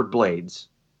was after Blades?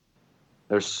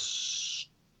 There's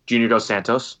Junior Dos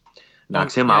Santos.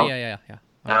 Knocks him out. Yeah.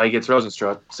 Now he gets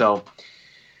Rosenstruck. So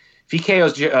if he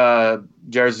KOs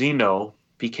Jairzinho,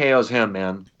 if he KOs him,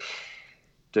 man,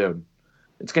 dude,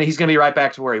 he's gonna be right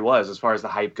back to where he was as far as the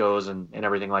hype goes and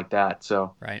everything like that.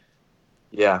 So right.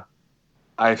 Yeah.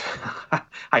 I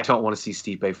don't want to see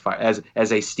Stipe fight. As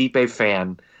a Stipe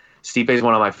fan, Stipe is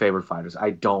one of my favorite fighters. I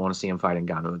don't want to see him fight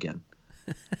Ngannou again.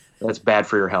 That's bad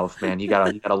for your health, man. You got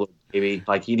a little baby.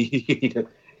 Like you need to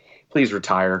please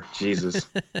retire. Jesus.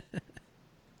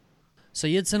 So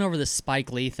you had sent over the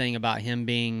Spike Lee thing about him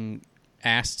being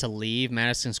asked to leave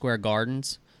Madison Square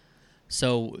Gardens.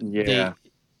 So yeah,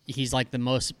 he's like the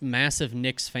most massive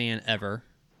Knicks fan ever.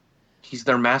 He's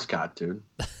their mascot, dude.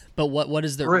 But what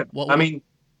is their? I mean,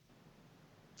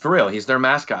 for real, he's their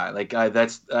mascot. Like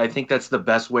I think that's the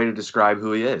best way to describe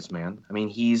who he is, man. I mean,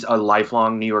 he's a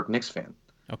lifelong New York Knicks fan.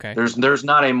 Okay. There's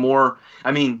not a more.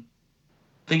 I mean,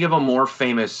 think of a more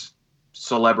famous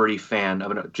celebrity fan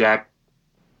of Jack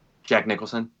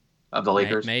Nicholson of the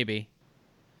Lakers. Maybe.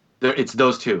 It's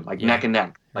those two, like neck and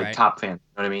neck, like right. top fan. You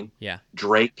know what I mean? Yeah.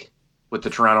 Drake with the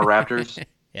Toronto Raptors.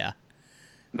 Yeah.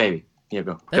 Maybe. Yeah,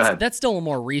 go ahead. That's still a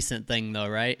more recent thing, though,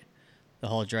 right? The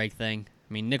whole Drake thing.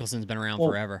 I mean, Nicholson's been around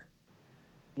forever.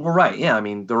 Well, right. Yeah. I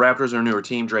mean, the Raptors are a newer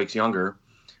team. Drake's younger.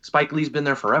 Spike Lee's been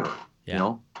there forever.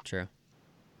 Yeah. True.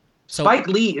 So, Spike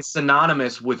Lee is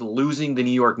synonymous with losing the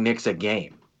New York Knicks a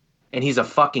game, and he's a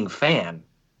fucking fan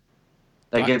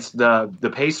against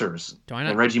the Pacers.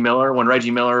 And Reggie Miller, when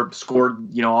Reggie Miller scored,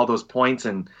 all those points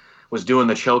and was doing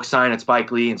the choke sign at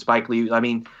Spike Lee, and Spike Lee, I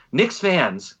mean, Knicks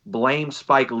fans blame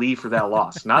Spike Lee for that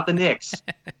loss, not the Knicks.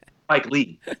 Spike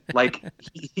Lee, like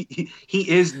he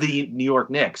is the New York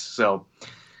Knicks. So,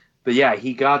 but yeah,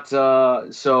 he got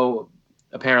so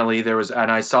apparently there was, and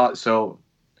I saw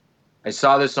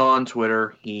this on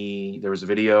Twitter. There was a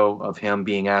video of him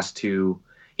being asked to.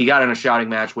 He got in a shouting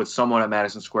match with someone at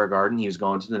Madison Square Garden. He was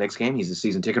going to the Knicks game. He's a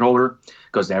season ticket holder.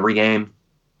 Goes to every game.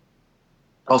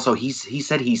 Also, he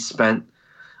said he spent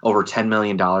over $10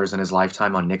 million in his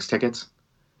lifetime on Knicks tickets.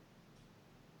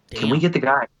 Can we Damn. get the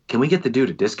guy? Can we get the dude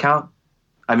a discount?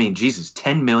 I mean, Jesus,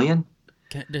 10 million.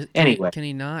 Anyway, Can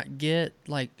he not get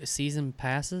like season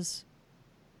passes?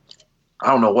 I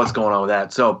don't know what's going on with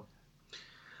that. So,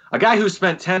 a guy who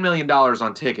spent $10 million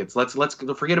on tickets. Let's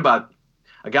forget about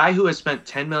a guy who has spent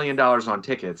 $10 million on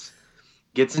tickets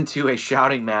gets into a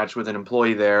shouting match with an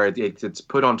employee there. It's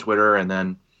put on Twitter, and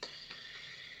then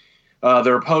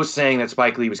there are posts saying that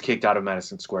Spike Lee was kicked out of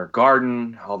Madison Square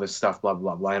Garden, all this stuff, blah,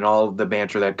 blah, blah, and all the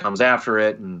banter that comes after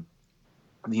it. And,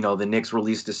 the Knicks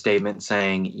released a statement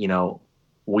saying,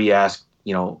 we asked,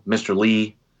 Mr.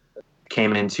 Lee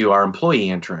came into our employee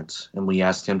entrance, and we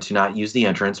asked him to not use the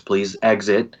entrance, please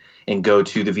exit and go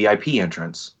to the VIP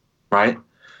entrance, right?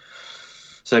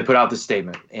 So they put out this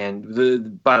statement.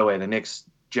 And by the way, the Knicks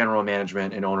general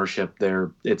management and ownership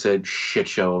it's a shit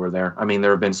show over there. I mean,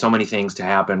 there have been so many things to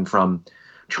happen, from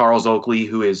Charles Oakley,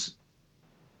 who is,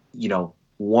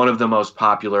 one of the most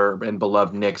popular and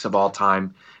beloved Knicks of all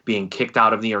time, being kicked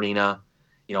out of the arena,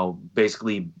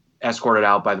 basically escorted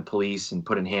out by the police and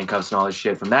put in handcuffs and all this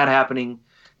shit, from that happening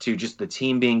to just the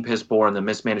team being piss poor and the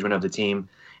mismanagement of the team.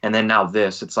 And then now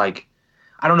this, it's like,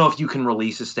 I don't know if you can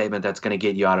release a statement that's going to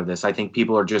get you out of this. I think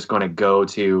people are just going to go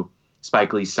to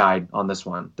Spike Lee's side on this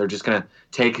one. They're just going to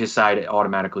take his side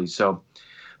automatically. So,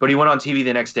 but he went on TV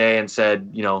the next day and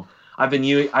said, I've been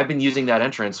using that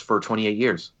entrance for 28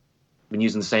 years. I've been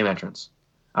using the same entrance.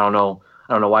 I don't know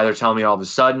why they're telling me all of a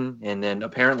sudden. And then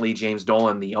apparently James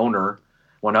Dolan, the owner,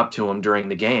 went up to him during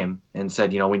the game and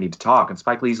said, we need to talk. And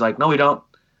Spike Lee's like, no, we don't.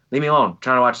 Leave me alone. I'm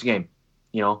trying to watch the game.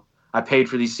 I paid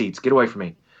for these seats. Get away from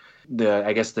me.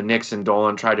 I guess the Knicks and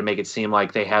Dolan tried to make it seem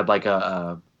like they had like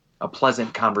a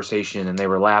pleasant conversation and they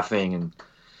were laughing. And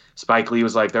Spike Lee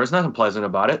was like, there's nothing pleasant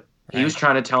about it. Right. He was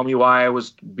trying to tell me why I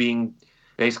was being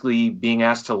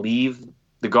asked to leave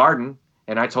the Garden.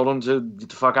 And I told him to get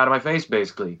the fuck out of my face,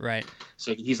 basically. Right.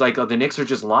 So he's like, the Knicks are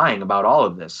just lying about all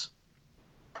of this.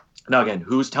 Now, again,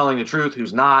 who's telling the truth,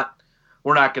 who's not,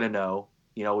 we're not going to know.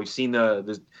 We've seen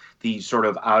the sort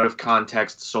of out of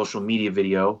context social media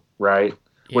video, right?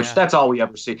 Yeah. Which that's all we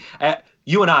ever see.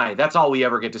 You and I, that's all we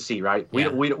ever get to see, right? Yeah.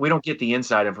 We don't get the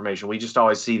inside information. We just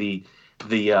always see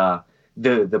the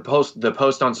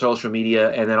post on social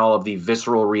media, and then all of the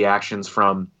visceral reactions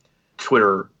from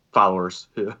Twitter followers.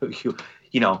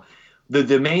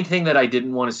 The main thing that I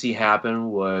didn't want to see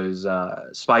happen was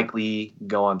Spike Lee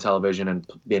go on television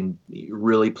and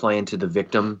really play into the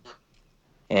victim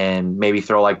and maybe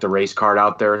throw like the race card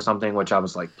out there or something, which I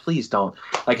was like, please don't.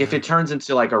 Like, if it turns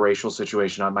into like a racial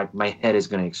situation, my head is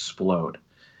going to explode.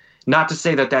 Not to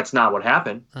say that that's not what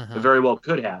happened. Uh-huh. It very well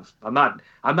could have. I'm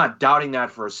not doubting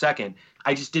that for a second.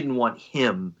 I just didn't want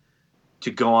him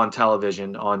to go on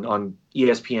television on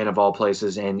ESPN of all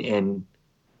places and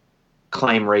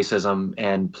claim racism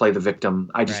and play the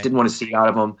victim. I just didn't want to see it out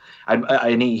of him.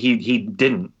 And he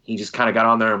didn't. He just kind of got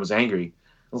on there and was angry.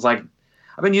 I was like,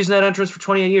 I've been using that entrance for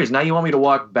 28 years. Now you want me to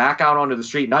walk back out onto the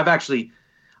street? And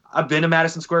I've been to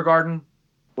Madison Square Garden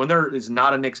when there is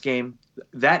not a Knicks game.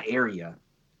 That area,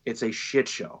 it's a shit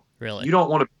show. Really? You don't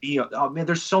want to be. Oh man,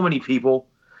 there's so many people.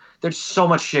 There's so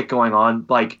much shit going on.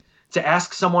 Like, to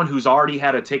ask someone who's already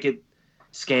had a ticket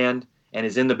scanned and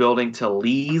is in the building to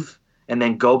leave and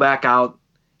then go back out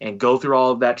and go through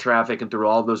all of that traffic and through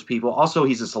all of those people. Also,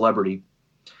 he's a celebrity.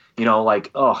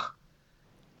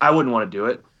 I wouldn't want to do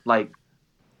it. Like,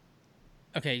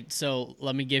 okay, so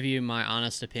let me give you my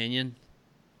honest opinion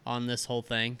on this whole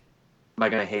thing. Am I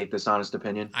going to hate this honest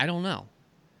opinion? I don't know.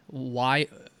 Why?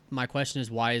 My question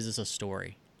is, why is this a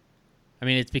story? I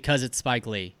mean, it's because it's Spike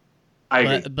Lee. I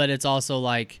agree. But it's also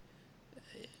like,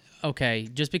 okay,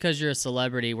 just because you're a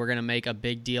celebrity, we're going to make a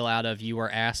big deal out of you were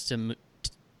asked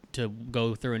to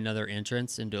go through another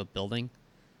entrance into a building.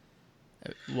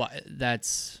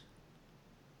 That's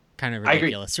kind of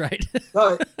ridiculous, right?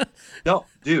 No,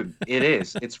 dude, it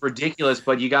is. It's ridiculous,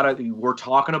 but we're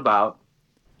talking about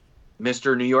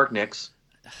Mr. New York Knicks.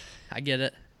 I get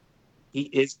it. He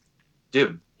is,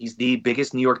 dude, he's the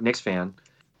biggest New York Knicks fan.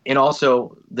 And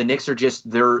also, the Knicks are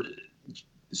they're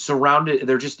surrounded,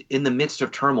 they're just in the midst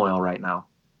of turmoil right now,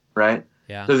 right?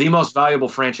 Yeah. They're the most valuable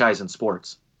franchise in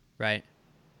sports. Right.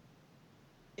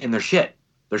 And they're shit.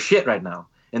 They're shit right now.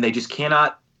 And they just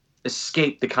cannot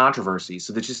escape the controversy.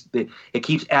 So it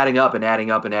keeps adding up and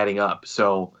adding up and adding up.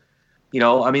 So,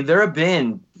 there have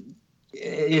been,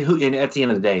 and at the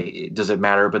end of the day, does it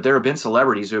matter? But there have been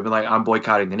celebrities who have been like, I'm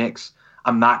boycotting the Knicks.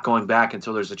 I'm not going back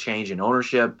until there's a change in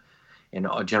ownership and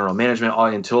general management,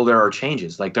 until there are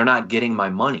changes. Like, they're not getting my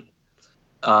money.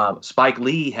 Spike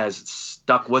Lee has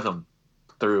stuck with them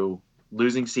through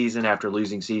losing season after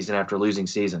losing season after losing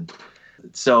season.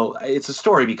 So it's a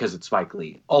story because it's Spike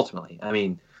Lee, ultimately. I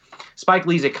mean, Spike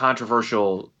Lee's a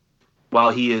controversial. While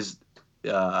he is,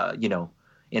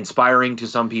 inspiring to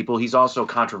some people, he's also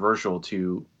controversial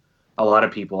to a lot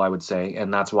of people, I would say,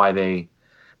 and that's why they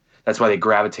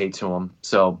gravitate to him.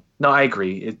 So no, I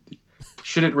agree.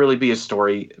 Should it really be a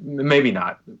story? Maybe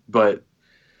not, but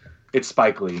it's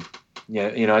Spike Lee. Yeah,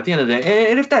 at the end of the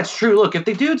day, and if that's true, look, if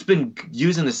the dude's been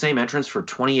using the same entrance for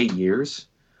 28 years,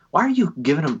 why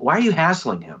are you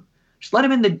hassling him? Just let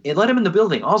him in the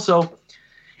building. Also,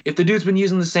 if the dude's been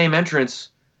using the same entrance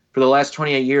for the last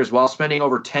 28 years while spending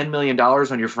over $10 million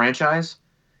on your franchise,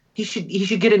 he should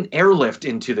get an airlift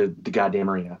into the goddamn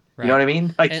arena. Right. You know what I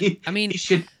mean? Like, he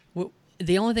should.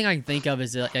 The only thing I can think of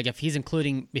is like if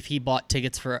he bought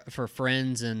tickets for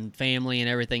friends and family and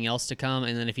everything else to come,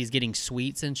 and then if he's getting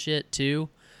suites and shit too,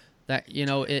 that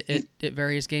at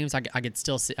various games, I could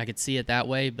see it that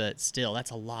way, but still,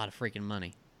 that's a lot of freaking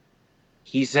money.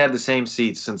 He's had the same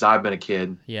seats since I've been a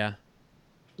kid. Yeah.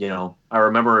 I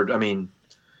remember. I mean,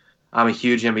 I'm a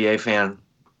huge NBA fan,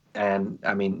 and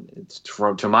I mean,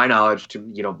 to my knowledge,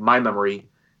 to my memory,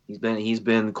 he's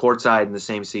been courtside in the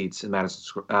same seats in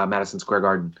Madison Square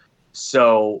Garden.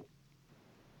 So,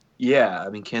 yeah, I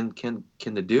mean, can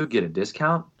the dude get a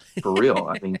discount for real?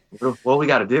 I mean, what do we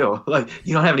got to do? Like,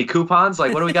 you don't have any coupons?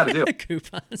 Like, what do we got to do?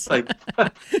 Coupons. Like,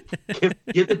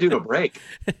 give the dude a break.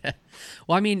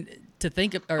 Well, I mean, I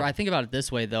think about it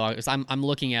this way though, because I'm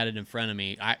looking at it in front of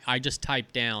me. I just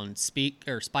typed down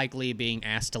Spike Lee being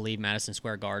asked to leave Madison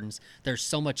Square Gardens. There's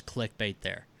so much clickbait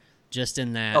there, just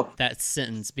in that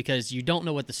sentence, because you don't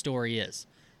know what the story is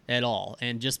at all,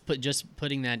 and just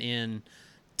putting that in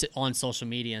on social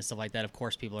media and stuff like that. Of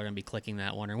course, people are going to be clicking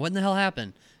that, wondering what in the hell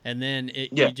happened, and then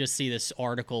you just see this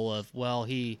article of, well,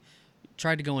 he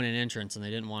tried to go in an entrance and they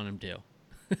didn't want him to.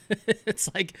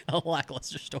 It's like a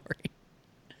lackluster story.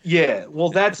 Yeah,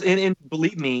 well, and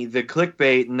believe me, the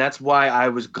clickbait, and that's why I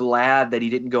was glad that he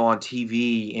didn't go on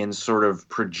TV and sort of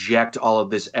project all of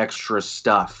this extra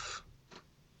stuff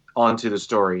onto the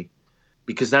story,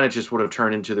 because then it just would have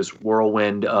turned into this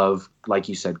whirlwind of, like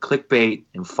you said, clickbait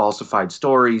and falsified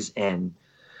stories and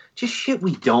just shit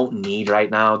we don't need right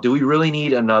now. Do we really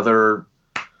need another,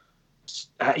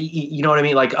 you know what I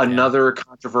mean? Like another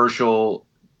controversial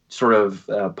sort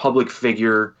of public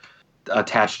figure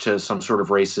attached to some sort of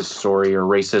racist story or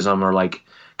racism, or like,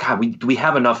 God, we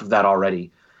have enough of that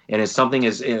already. And it's something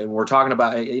we're talking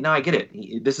about, I get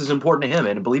it. This is important to him,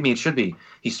 and believe me, it should be.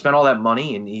 He spent all that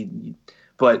money,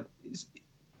 but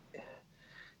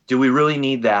do we really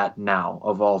need that now?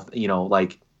 Of all,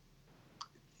 like,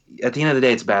 at the end of the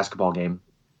day, it's a basketball game.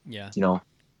 Yeah.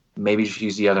 Maybe just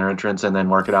use the other entrance and then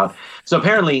work it out. So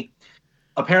apparently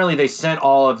they sent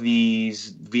all of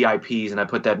these VIPs, and I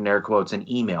put that in air quotes,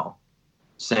 an email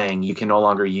saying you can no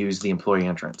longer use the employee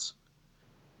entrance.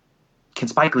 Can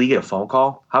Spike Lee get a phone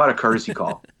call? How about a courtesy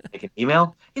call? Like an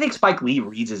email? You think Spike Lee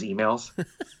reads his emails?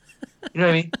 You know what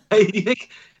I mean? You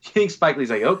think Spike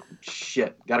Lee's like, oh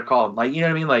shit, gotta call him? Like, you know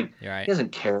what I mean? Like, right. He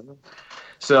doesn't care.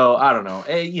 So I don't know.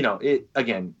 It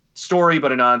again, story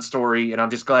but a non-story, and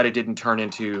I'm just glad it didn't turn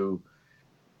into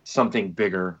something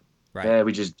bigger. Right.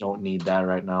 We just don't need that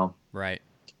right now. Right.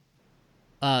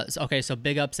 So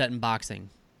big upset in boxing.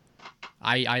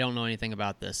 I don't know anything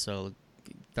about this, so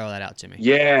throw that out to me.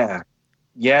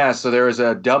 Yeah. So there was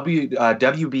a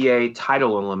WBA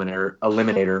title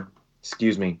eliminator.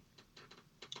 Excuse me.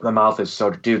 My mouth is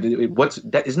so, dude. What's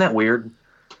that? Isn't that weird?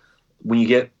 When you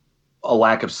get a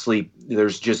lack of sleep,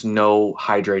 there's just no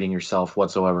hydrating yourself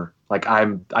whatsoever. Like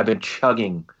I've been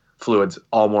chugging fluids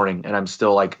all morning, and I'm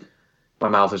still like, my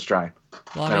mouth is dry.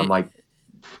 Well, and I'm like,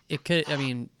 it could. I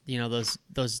mean, those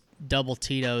double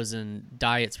Tito's and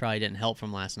diets probably didn't help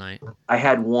from last night. I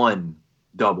had one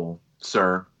double,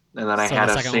 sir, and then I had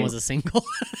the second one was a single.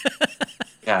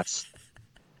 Yes.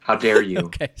 How dare you?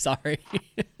 Okay, sorry.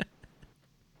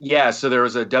 Yeah, so there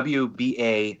was a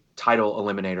WBA title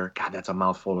eliminator. God, that's a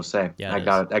mouthful to say. Yeah, I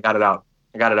got it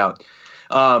out.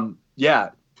 Yeah,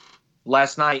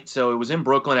 last night. So it was in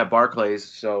Brooklyn at Barclays.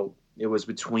 So it was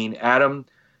between Adam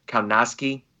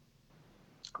Kownacki,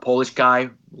 Polish guy,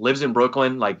 lives in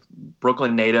Brooklyn, like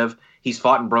Brooklyn native. He's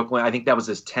fought in Brooklyn. I think that was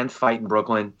his 10th fight in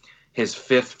Brooklyn, his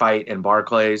 5th fight in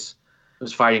Barclays. He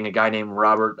was fighting a guy named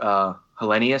Robert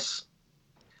Helenius,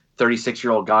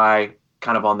 36-year-old guy,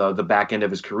 kind of on the back end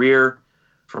of his career,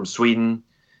 from Sweden.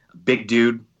 Big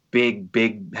dude,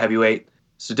 big heavyweight.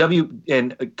 So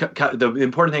the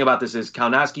important thing about this is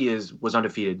Kownacki was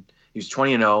undefeated. He was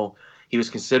 20-0. He was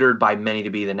considered by many to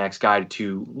be the next guy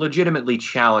to legitimately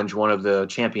challenge one of the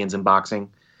champions in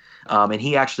boxing. And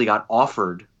he actually got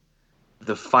offered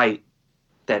the fight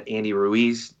that Andy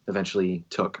Ruiz eventually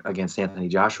took against Anthony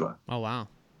Joshua. Oh, wow.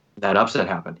 That upset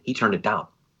happened. He turned it down.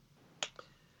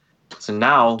 So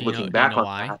now, Do you know? looking Do you back know on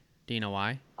why? that, Do you know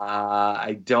why?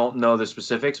 I don't know the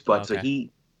specifics, but so Okay.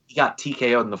 he got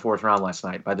TKO'd in the fourth round last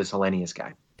night by this Hellenius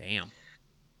guy. Damn.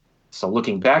 So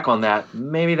looking back on that,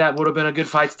 maybe that would have been a good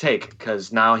fight to take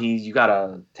because now you got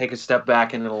to take a step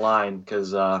back into the line because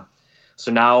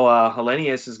so now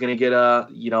Hellenius is going to get a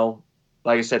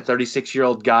like I said,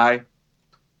 36-year-old guy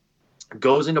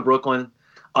goes into Brooklyn,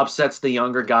 upsets the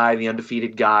younger guy, the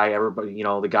undefeated guy, everybody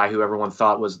the guy who everyone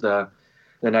thought was the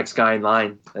next guy in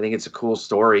line. I think it's a cool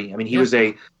story. I mean, he Yeah. was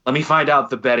a. Let me find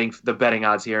out the betting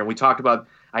odds here. And we talked about.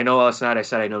 I know last night I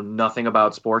said I know nothing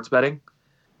about sports betting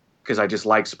because I just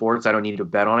like sports. I don't need to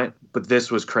bet on it. But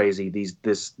this was crazy.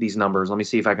 These numbers. Let me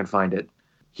see if I can find it.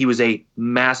 He was a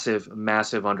massive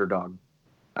underdog.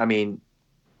 I mean,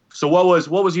 so what was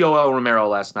Yoel Romero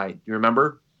last night? You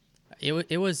remember?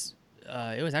 It was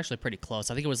actually pretty close.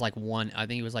 I think it was like one. I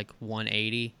think it was like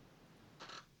 180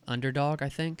 underdog. I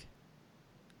think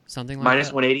something like Minus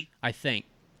that. 180 I think.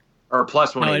 or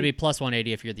plus No, it'd 180? be plus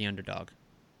 180 if you're the underdog.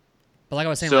 But like I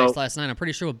was saying So last night, I'm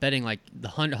pretty sure with betting, like the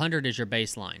 100 is your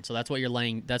baseline. So that's what you're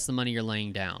laying. That's the money you're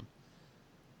laying down.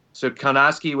 so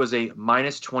Konoski was a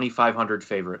minus 2,500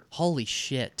 favorite. Holy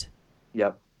shit!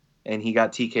 Yep, and he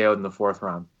got TKO'd in the fourth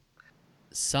round.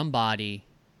 Somebody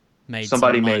made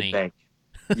Somebody some made money. bank.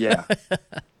 Yeah.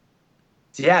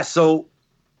 Yeah, so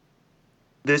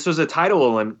this was a title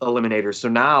eliminator. So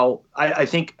now I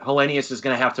think Hellenius is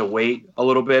going to have to wait a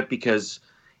little bit because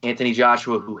Anthony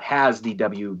Joshua, who has the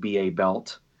WBA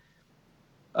belt,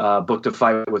 booked a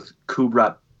fight with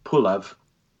Kubrat Pulev.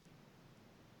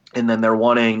 And then they're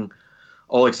wanting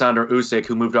Alexander Usyk,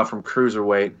 who moved up from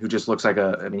cruiserweight, who just looks like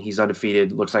he's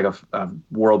undefeated, looks like a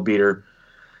world beater.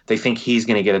 They think he's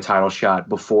going to get a title shot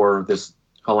before this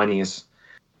Hellenius.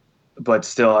 But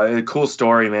still, a cool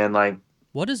story, man. Like, it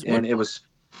was,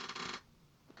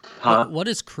 what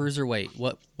is cruiserweight?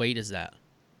 What weight is that?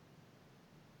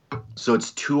 So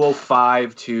it's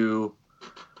 205 to.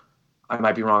 I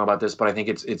might be wrong about this, but I think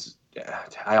it's.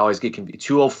 I always get confused.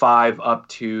 205 up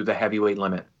to the heavyweight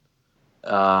limit.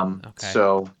 Okay.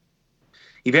 So,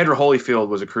 Evander Holyfield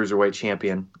was a cruiserweight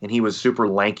champion, and he was super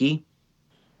lanky.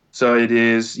 So it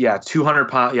is 200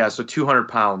 pounds. Yeah, so 200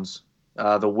 pounds.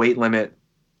 The weight limit.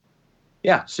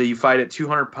 Yeah, so you fight at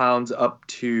 200 pounds up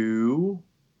to.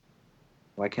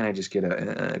 Why can't I just get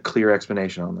a clear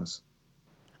explanation on this?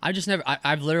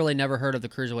 I've literally never heard of the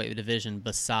cruiserweight division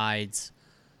besides,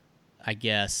 I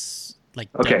guess, like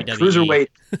Okay, WWE. cruiserweight.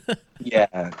 Yeah,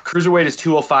 cruiserweight is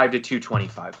 205 to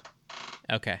 225.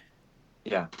 Okay.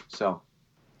 Yeah, so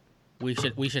We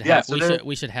should Yeah, have so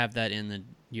we should have that in the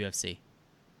UFC.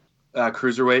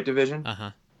 Cruiserweight division. Uh-huh.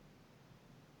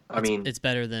 I mean, It's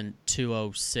better than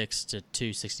 206 to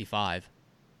 265.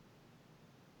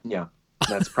 yeah,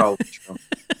 that's probably true.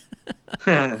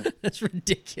 That's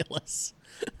ridiculous.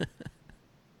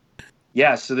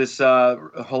 Yeah, so this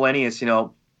Hellenius,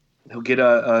 he'll get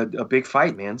a big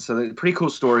fight, man. So pretty cool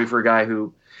story for a guy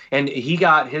and he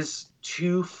got his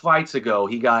 2 fights ago.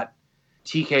 He got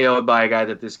TKO'd by a guy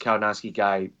that this Kalinowski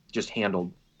guy just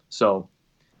handled. So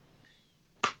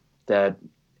that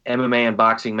MMA and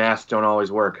boxing math don't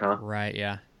always work, huh? Right,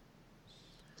 yeah.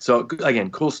 So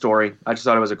again, cool story. I just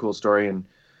thought it was a cool story, and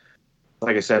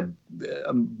like I said,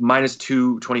 minus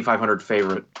 2,500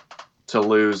 favorite to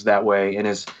lose that way, and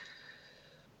his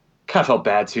kind of felt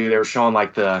bad too. They were showing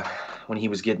like when he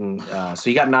was getting so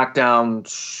he got knocked down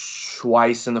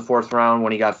twice in the fourth round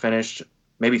when he got finished,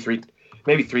 maybe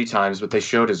three times, but they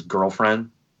showed his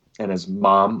girlfriend and his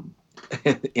mom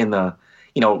in the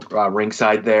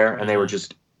ringside there, and they were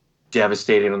just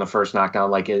devastated in the first knockdown.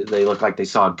 Like they looked like they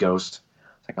saw a ghost.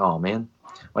 It's like, oh man,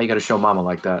 why you got to show mama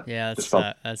like that? Yeah,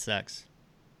 that sucks.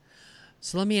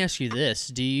 So let me ask you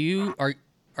this: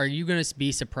 are you going to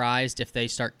be surprised if they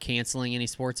start canceling any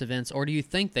sports events, or do you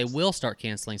think they will start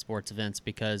canceling sports events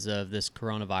because of this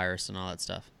coronavirus and all that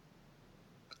stuff?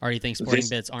 Or do you think sporting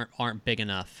bits aren't big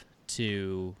enough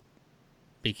to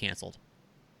be canceled?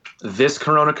 This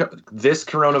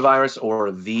coronavirus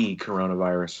or the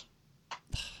coronavirus?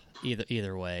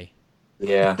 Either way.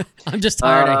 Yeah. I'm just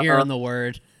tired of hearing the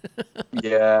word.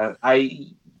 Yeah. I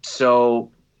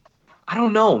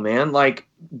don't know, man. Like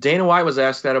Dana White was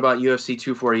asked that about UFC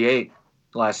 248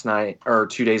 last night or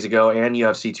 2 days ago and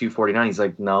UFC 249. He's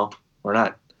like, no, we're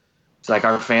not. It's like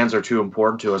our fans are too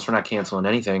important to us. We're not canceling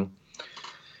anything.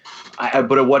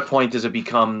 But at what point does it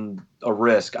become a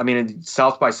risk? I mean,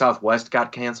 South by Southwest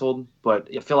got canceled, but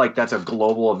I feel like that's a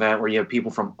global event where you have people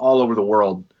from all over the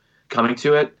world coming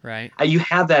to it. Right. You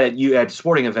have that at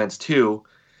sporting events too.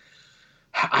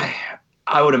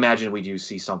 I would imagine we do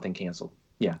see something canceled.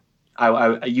 Yeah.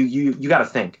 You got to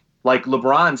think. Like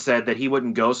LeBron said that he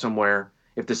wouldn't go somewhere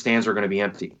if the stands were going to be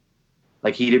empty.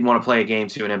 Like he didn't want to play a game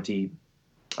to an empty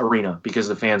arena because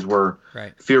the fans were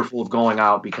fearful of going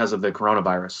out because of the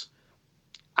coronavirus.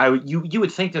 You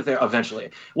would think that they're eventually.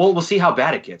 Well, we'll see how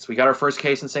bad it gets. We got our first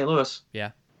case in St. Louis.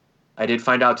 Yeah. I did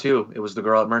find out too. It was the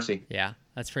girl at Mercy. Yeah,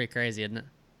 that's pretty crazy, isn't it?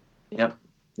 Yep.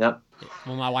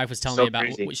 Well, my wife was telling me about.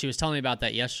 Crazy. She was telling me about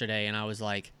that yesterday, and I was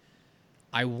like,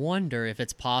 I wonder if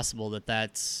it's possible that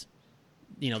that's,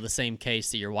 the same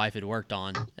case that your wife had worked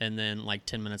on, and then like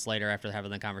 10 minutes later, after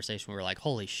having the conversation, we were like,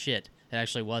 holy shit, it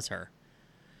actually was her.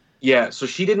 Yeah. So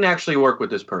she didn't actually work with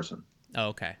this person. Oh,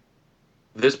 okay.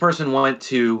 This person went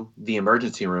to the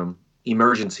emergency room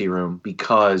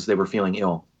because they were feeling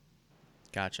ill.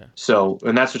 Gotcha. So,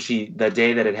 and that's what that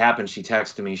day that it happened, she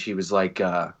texted me. She was like,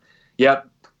 yep,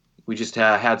 we just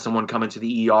had someone come into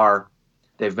the ER.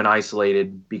 They've been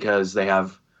isolated because they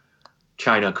have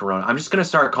China corona. I'm just going to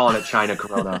start calling it China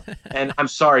corona. And I'm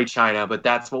sorry, China, but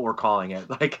that's what we're calling it.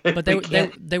 Like, but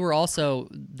they were also,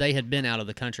 they had been out of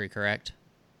the country, correct?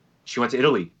 She went to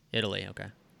Italy. Italy, okay.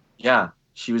 Yeah.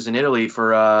 She was in Italy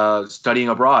for studying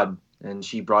abroad, and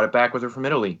she brought it back with her from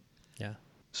Italy. Yeah.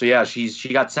 So yeah,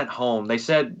 she got sent home.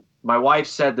 My wife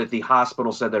said that the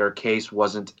hospital said that her case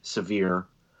wasn't severe,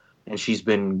 and she's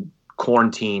been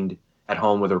quarantined at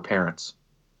home with her parents.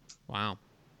 Wow.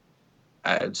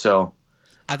 I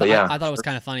thought it was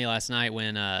kind of funny last night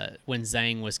when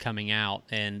Zhang was coming out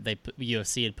and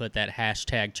UFC had put that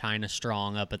hashtag China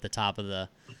Strong up at the top of the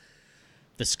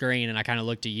screen, and I kind of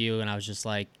looked at you and I was just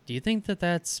like, do you think that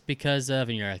that's because of,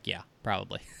 and you're like, yeah,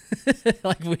 probably.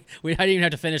 Like I didn't even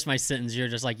have to finish my sentence. You're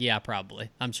just like, yeah, probably.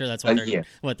 I'm sure that's what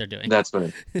they're doing. That's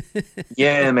what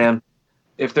yeah, man.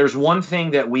 If there's one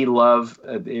thing that we love,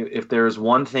 if there's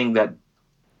one thing that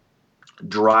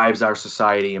drives our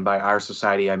society, and by our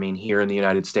society, I mean here in the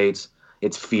United States,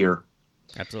 it's fear.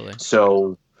 Absolutely.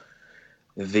 So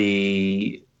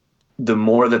the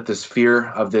more that this fear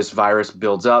of this virus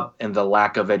builds up, and the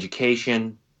lack of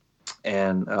education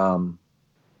and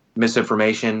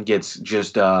misinformation gets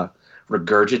just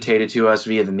regurgitated to us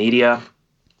via the media,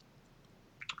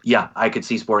 yeah, I could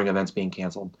see sporting events being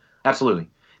canceled. Absolutely.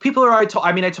 People are. I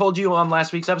told you on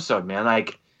last week's episode, man.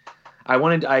 Like, I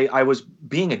was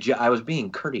being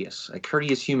courteous, a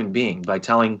courteous human being, by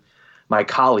telling my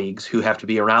colleagues who have to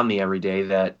be around me every day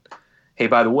that, hey,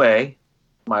 by the way,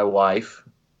 my wife,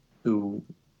 who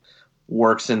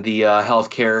works in the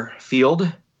healthcare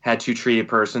field, had to treat a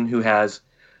person who has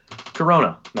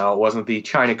corona. Now, it wasn't the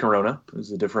China corona. It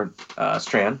was a different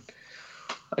strand.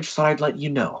 I just thought I'd let you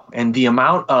know. And the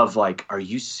amount of, like, are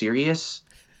you serious?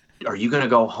 Are you going to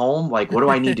go home? Like, what do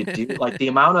I need to do? Like, the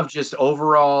amount of just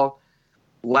overall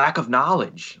lack of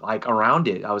knowledge, like, around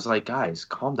it. I was like, guys,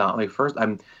 calm down. Like, first,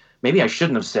 maybe I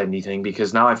shouldn't have said anything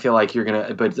because now I feel like you're going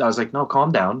to, but I was like, no,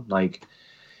 calm down. Like,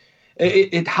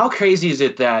 how crazy is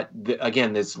it that,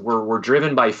 again, we're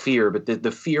driven by fear, but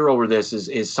the fear over this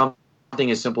is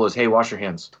something as simple as, hey, wash your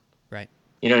hands. Right.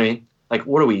 You know what I mean? Like,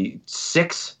 what are we,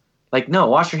 6? Like, no,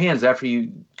 wash your hands after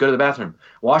you go to the bathroom.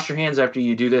 Wash your hands after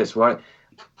you do this.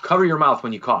 Cover your mouth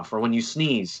when you cough, or when you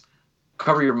sneeze,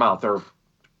 cover your mouth, or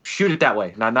shoot it that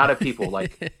way. Not at people.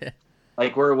 Like,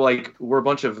 we're a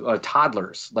bunch of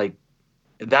toddlers. Like,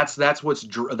 that's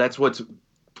what's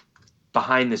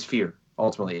behind this fear.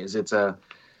 Ultimately, is it's a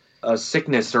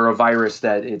sickness or a virus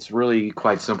that it's really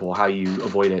quite simple how you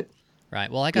avoid it.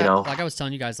 Right. Well, like I was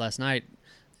telling you guys last night,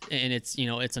 and it's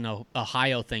an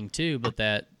Ohio thing too, but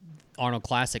that Arnold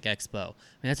Classic Expo. I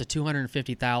mean, that's a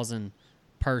 250,000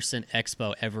 person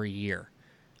expo every year.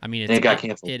 I mean, it got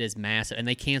canceled. It is massive, and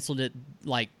they canceled it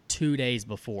like 2 days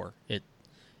before it.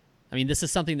 I mean, this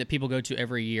is something that people go to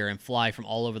every year and fly from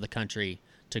all over the country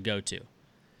to go to,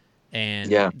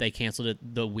 and they canceled it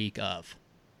the week of.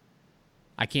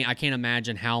 I can't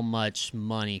imagine how much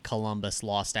money Columbus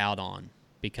lost out on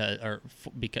because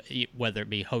whether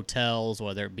it be hotels,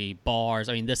 whether it be bars.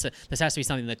 I mean, this has to be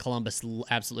something that Columbus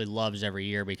absolutely loves every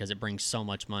year because it brings so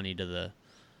much money to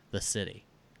the city.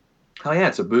 Oh yeah,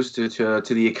 it's a boost to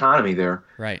the economy there.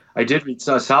 Right. I did read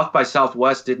South by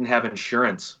Southwest didn't have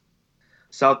insurance.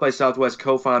 South by Southwest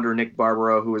co-founder Nick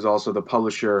Barbaro, who is also the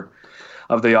publisher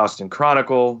of the Austin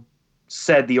Chronicle,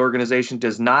 said the organization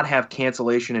does not have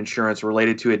cancellation insurance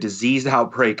related to a disease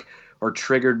outbreak or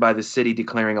triggered by the city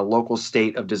declaring a local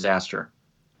state of disaster.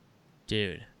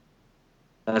 Dude.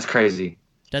 That's crazy.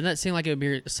 Doesn't that seem like it would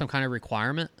be some kind of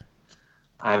requirement?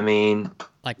 I mean,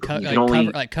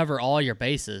 cover all your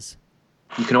bases.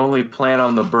 You can only plan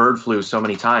on the bird flu so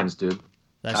many times, dude.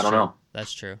 I don't know.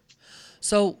 That's true.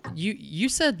 So you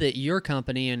said that your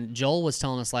company, and Joel was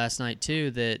telling us last night too,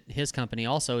 that his company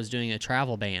also is doing a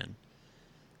travel ban.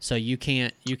 So you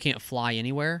can't fly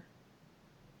anywhere.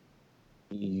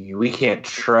 We can't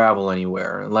travel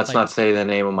anywhere. And let's Like, not say the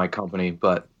name of my company,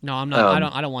 but no, I'm not.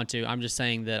 um, I don't want to. I'm just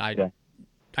saying that yeah.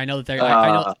 I know that there.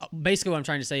 I know Uh, basically what I'm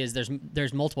trying to say is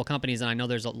there's multiple companies, and I know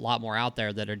there's a lot more out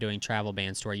there that are doing travel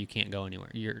bans to where you can't go anywhere.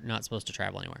 You're not supposed to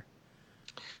travel anywhere.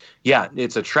 yeah,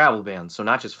 it's a travel ban, so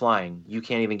not just flying. You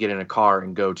can't even get in a car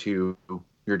and go to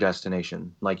your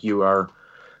destination. Like you are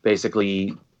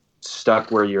basically stuck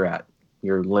where you're at.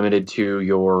 You're limited to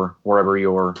your wherever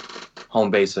your home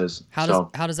base is. So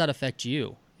How does that affect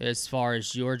you as far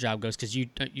as your job goes? Because you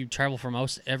travel for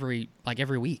most every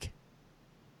week.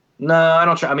 no, I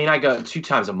don't. I mean, I go 2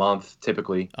 times a month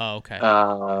typically. Oh,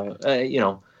 okay. You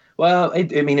know, well, I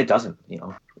mean, it doesn't. You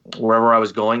know, wherever I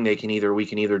was going, we can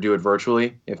either do it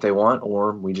virtually if they want,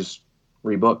 or we just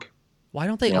rebook. Why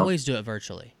don't they You know, always do it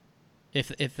virtually? If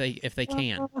they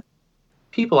can,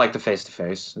 people like the face to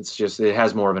face. It's just it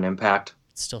has more of an impact.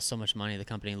 it's still so much money the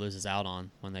company loses out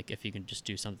on when they if you can just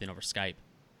do something over Skype.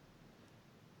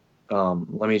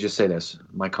 Let me just say this: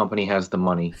 my company has the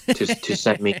money to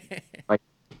send me. My,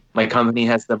 my company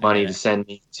has the I get money to it. send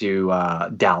me to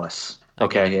Dallas. I get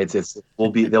Okay, it. it's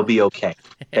they'll be okay.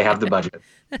 They have the budget.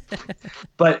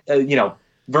 But you know,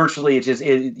 virtually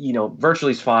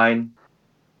virtually is fine.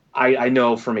 I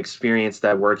know from experience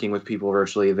that working with people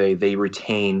virtually, they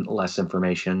retain less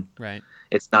information. Right.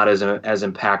 It's not as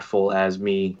impactful as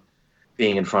me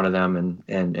being in front of them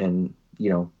and you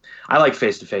know, I like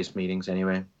face to face meetings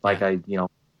anyway. Like Yeah.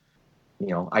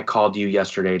 I called you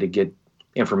yesterday to get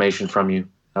information from you.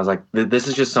 I was like, this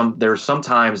is just there's some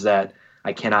times that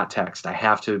I cannot text. I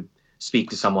have to speak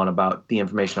to someone about the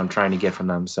information I'm trying to get from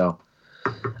them. So,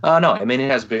 no, I mean, it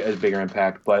has a bigger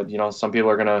impact, but you know, some people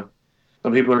are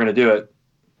gonna do it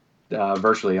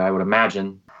virtually, I would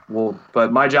imagine. Well,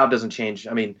 but my job doesn't change.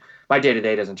 I mean, my day to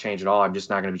day doesn't change at all. I'm just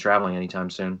not going to be traveling anytime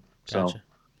soon. So, Gotcha.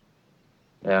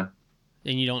 yeah,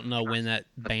 And you don't know when that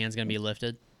ban's gonna be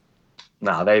lifted.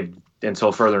 no, they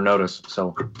until further notice.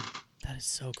 So That is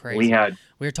so we crazy. had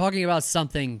We're talking about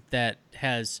something that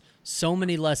has so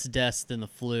many less deaths than the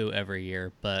flu every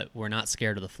year, but we're not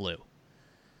scared of the flu.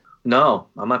 no,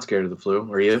 I'm not scared of the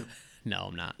flu. Are you? No,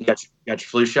 I'm not. You got your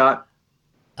flu shot?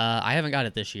 I haven't got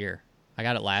it this year. I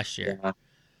got it last year. Yeah,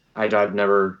 I've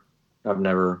never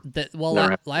never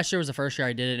had. Last year was the first year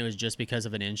I did it, and it was just because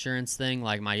of an insurance thing.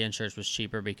 Like, my insurance was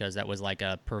cheaper because that was like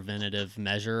a preventative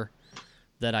measure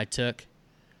that I took,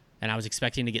 and I was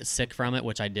expecting to get sick from it,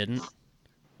 which I didn't.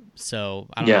 So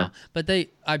I don't Yeah. know. But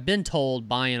I've been told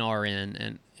by an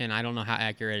RN, and I don't know how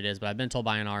accurate it is, but I've been told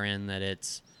by an RN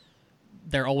that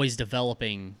they're always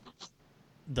developing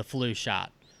the flu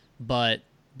shot, but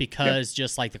because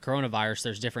just like the coronavirus,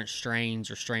 there's different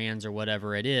strains or strands or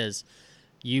whatever it is.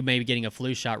 You may be getting a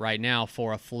flu shot right now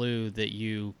for a flu that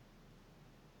you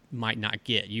might not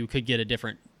get. You could get a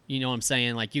different, you know what I'm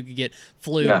saying? Like, you could get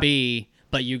flu Yeah. B,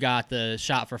 but you got the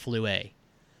shot for flu A.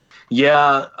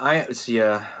 Yeah, I see.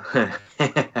 It's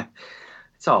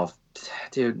all,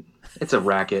 dude. It's a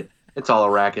racket. It's all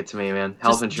a racket to me, man.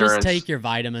 Health insurance, Just take your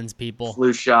vitamins, people,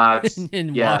 flu shots.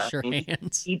 and Yeah, wash your I mean,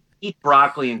 hands. eat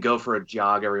broccoli and go for a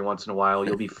jog every once in a while.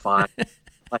 You'll be fine.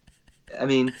 Like, I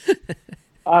mean,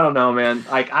 I don't know, man.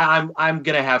 Like, I'm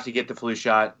gonna have to get the flu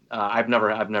shot. I've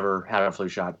never had a flu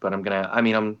shot, but I'm gonna. I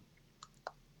mean, I'm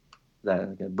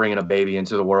bringing a baby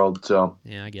into the world, so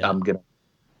Yeah, I get I'm it. gonna.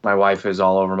 My wife is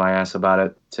all over my ass about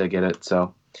it to get it.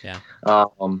 So, Yeah.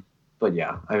 but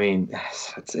yeah, I mean,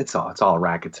 it's all a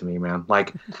racket to me, man.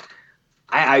 Like,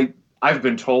 I've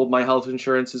been told my health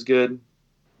insurance is good.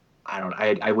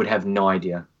 I would have no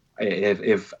idea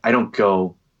if I don't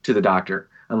go to the doctor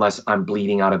unless I'm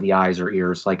bleeding out of the eyes or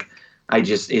ears. Like,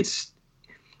 it's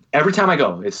every time I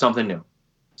go, it's something new.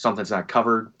 Something's not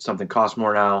covered. Something costs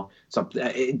more now.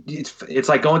 It's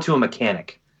like going to a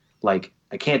mechanic. Like,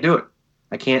 I can't do it.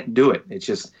 I can't do it.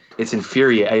 It's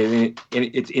infuriating. I mean,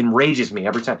 it enrages me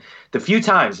every time. The few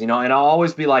times, you know, and I'll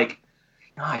always be like,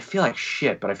 no, I feel like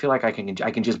shit, but I feel like I can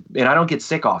just, and I don't get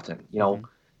sick often, you know,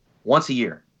 once a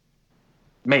year,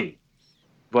 maybe.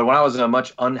 But when I was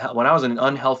when I was an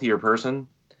unhealthier person,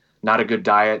 not a good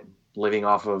diet, living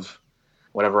off of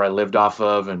whatever I lived off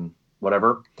of and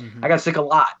whatever, I got sick a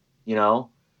lot, you know.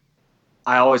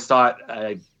 I always thought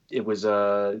it was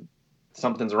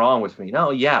something's wrong with me.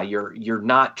 No, yeah, you're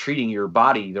not treating your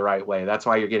body the right way. That's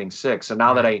why you're getting sick. So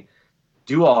now that I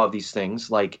do all of these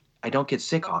things, like, I don't get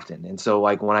sick often. And so,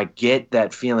 like, when I get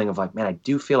that feeling of like, man, I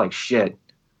do feel like shit,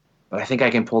 but I think I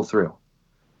can pull through.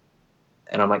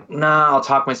 And I'm like, nah, I'll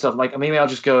talk myself. Like, maybe I'll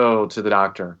just go to the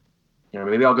doctor.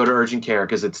 maybe I'll go to urgent care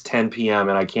because it's 10 p.m.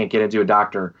 and I can't get into a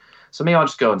doctor. So maybe I'll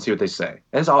just go and see what they say.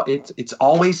 And it's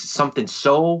always something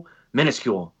so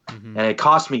minuscule, and it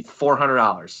cost me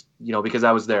 $400. Because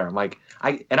I was there. I'm like,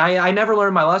 I never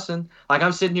learned my lesson. Like,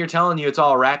 I'm sitting here telling you it's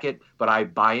all a racket, but I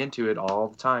buy into it all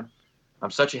the time.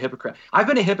 I'm such a hypocrite. I've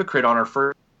been a hypocrite on our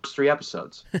first 3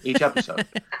 episodes, each episode.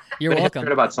 You're welcome.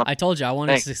 About something. I told you I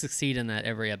wanted to succeed in that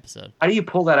every episode. How do you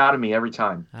pull that out of me every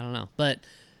time? I don't know, but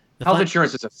health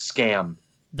insurance is a scam.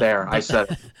 I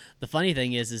said it. The funny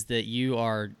thing is that you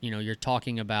are, you're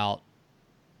talking about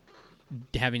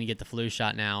having to get the flu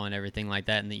shot now and everything like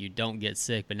that, and that you don't get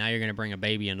sick, but now you're going to bring a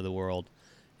baby into the world,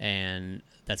 and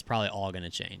that's probably all going to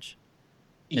change.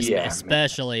 Yeah,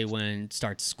 especially when it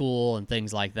starts school and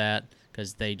things like that,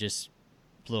 because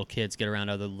little kids get around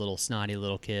other little snotty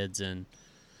little kids, and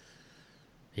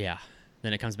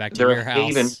then it comes back to your house.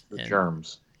 They're haven for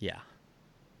germs. Yeah.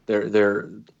 They're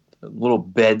little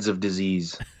beds of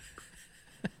disease.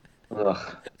 Ugh.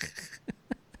 What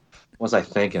was I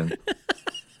thinking?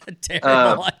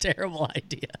 Terrible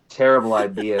idea. Terrible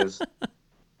ideas.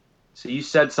 So you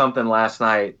said something last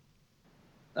night.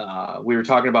 We were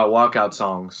talking about walkout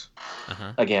songs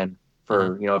again.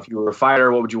 For if you were a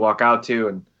fighter, what would you walk out to?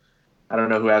 And I don't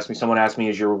know who asked me. Someone asked me,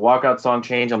 "Is your walkout song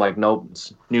changed?" I'm like, "Nope,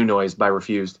 it's New Noise by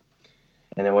Refused."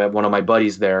 And then we have one of my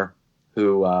buddies there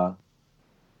who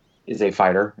is a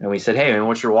fighter, and we said, "Hey, man,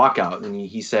 what's your walkout?" And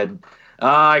he said,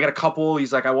 "I got a couple."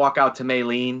 He's like, "I walk out to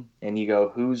Maylene." And you go,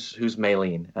 "Who's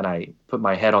Maylene?" And I put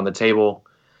my head on the table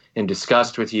in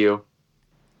disgust with you.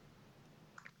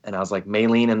 And I was like,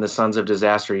 "Maylene and the Sons of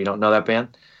Disaster. You don't know that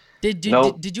band?" Did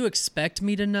you expect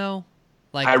me to know?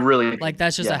 Like, I really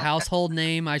that's just a household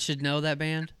name. I should know that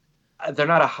band. They're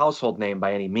not a household name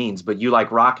by any means, but you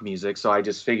like rock music, so I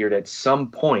just figured at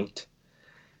some point.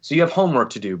 So you have homework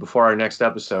to do before our next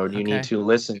episode. You need to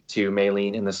listen to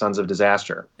Maylene and the Sons of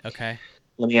Disaster. Okay.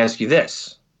 Let me ask you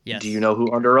this. Yes. Do you know who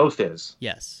Under Oath is?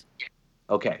 Yes.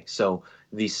 Okay, so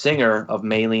the singer of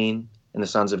Maylene and the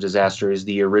Sons of Disaster is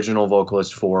the original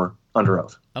vocalist for Under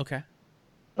Oath. Okay.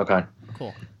 Okay.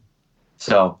 Cool.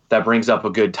 So that brings up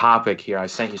a good topic here. I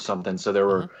sent you something. So there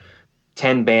were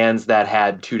 10 bands that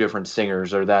had 2 different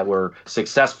singers, or that were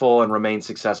successful and remained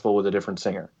successful with a different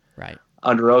singer. Right.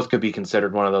 Under Oath could be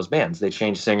considered one of those bands. They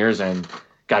changed singers and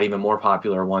got even more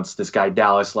popular once this guy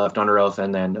Dallas left Under Oath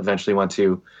and then eventually went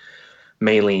to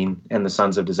Maylene and the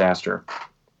Sons of Disaster.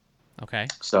 Okay.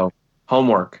 So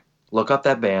homework. Look up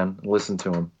that band, listen to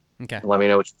them. Okay. And let me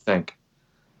know what you think.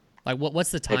 Like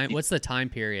what's the time? What's the time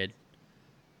period?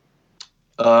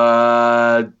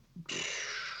 Mid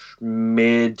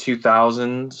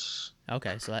 2000s.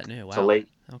 Okay, so that new. Wow. To late.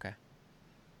 Okay.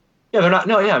 Yeah, they're not.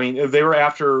 No, yeah. I mean, they were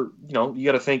after. You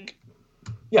got to think.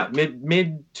 Yeah,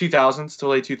 mid 2000s to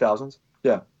late 2000s.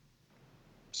 Yeah.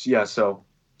 Yeah. So,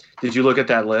 did you look at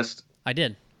that list? I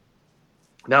did.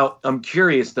 Now I'm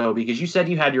curious though, because you said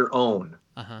you had your own.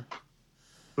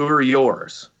 Who are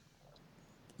yours?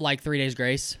 Like 3 Days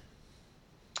Grace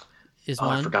is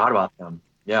one. I forgot about them.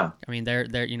 Yeah. I mean,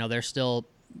 they're still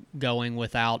going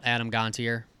without Adam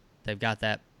Gontier. They've got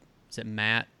that. Is it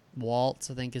Matt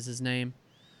Waltz? I think is his name.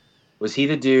 Was he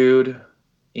the dude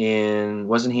in?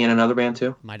 Wasn't he in another band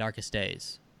too? My Darkest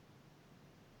Days.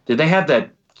 Did they have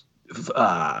that?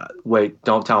 Wait,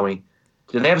 don't tell me.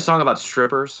 Did they have a song about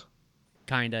strippers?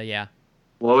 Kinda, yeah.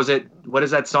 What was it? What is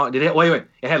that song? Did it? Wait.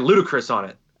 It had Ludacris on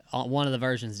it. One of the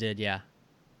versions did, yeah.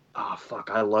 Oh fuck!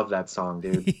 I love that song,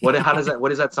 dude. What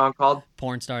is that song called?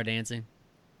 Porn Star Dancing.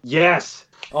 Yes.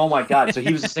 Oh my god. So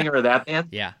he was the singer of that band?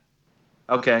 Yeah.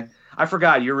 Okay. I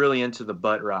forgot you're really into the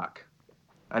butt rock.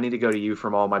 I need to go to you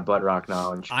from all my butt rock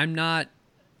knowledge. I'm not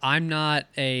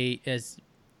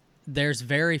there's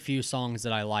very few songs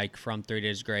that I like from 3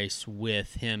 Days Grace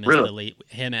with him as the lead,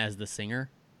 him as the singer.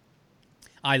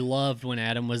 I loved when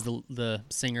Adam was the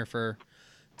singer for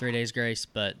 3 Days Grace,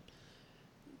 but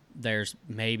there's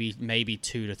maybe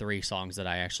 2 to 3 songs that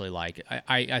I actually like.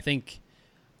 I think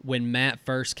when Matt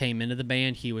first came into the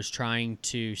band, he was trying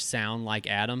to sound like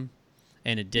Adam,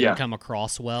 and it didn't come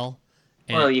across well.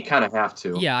 And well, you kind of have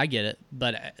to. Yeah, I get it.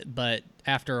 But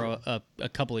after a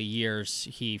couple of years,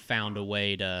 he found a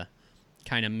way to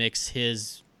kind of mix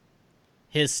his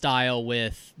style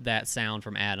with that sound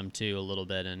from Adam too a little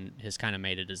bit, and has kind of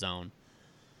made it his own.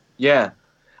 Yeah.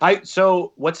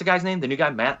 So what's the guy's name? The new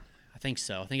guy, Matt? I think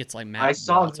so. I think it's like Matt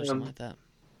Watts or something like that.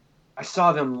 I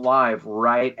saw them live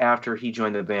right after he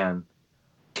joined the band.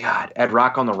 God, at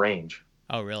Rock on the Range.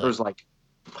 Oh, really? It was like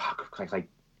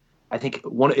I think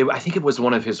it was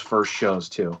one of his first shows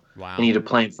too. Wow. And he had to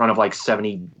play in front of like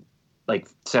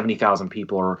 70,000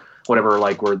 people or whatever,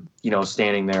 like were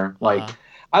standing there. Like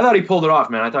I thought he pulled it off,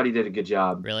 man. I thought he did a good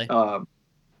job. Really?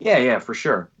 Yeah, for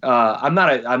sure. I'm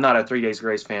not a 3 Days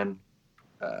Grace fan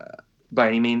by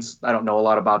any means. I don't know a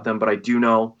lot about them, but I do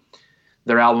know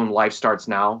their album Life Starts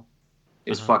Now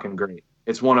is fucking great.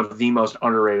 It's one of the most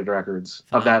underrated records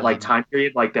of that like time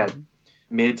period, like that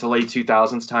mid to late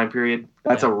 2000s time period.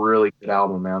 That's a really good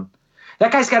album, man.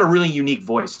 That guy's got a really unique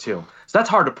voice too. So that's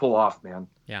hard to pull off, man.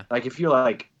 Yeah. Like if you're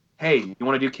like, hey, you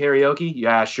want to do karaoke?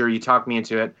 Yeah, sure. You talk me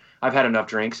into it. I've had enough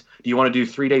drinks. Do you want to do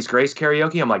 3 Days Grace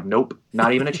karaoke? I'm like, nope,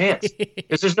 not even a chance.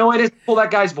 Because there's no way to pull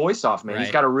that guy's voice off, man. Right.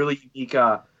 He's got a really unique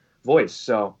voice.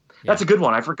 So that's a good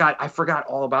one. I forgot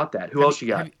all about that. Who else you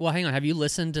got? Well, hang on. Have you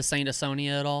listened to Saint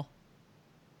Asonia at all?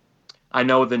 I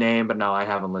know the name, but no, I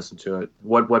haven't listened to it.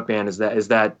 What band is that? Is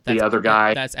that's the other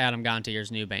guy? That's Adam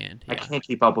Gontier's new band. Yeah. I can't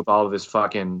keep up with all of this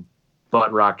fucking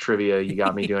butt rock trivia you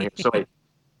got me doing here. So wait,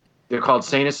 they're called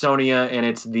Saint Asonia, and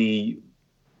it's the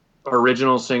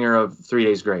original singer of 3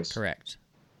 Days Grace. Correct.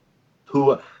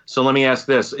 So let me ask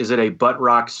this: is it a butt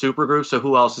rock supergroup? So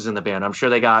who else is in the band? I'm sure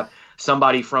they got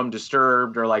somebody from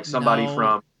Disturbed or like somebody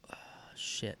from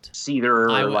Cedar.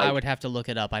 I would have to look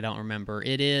it up. I don't remember.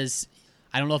 It is.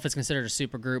 I don't know if it's considered a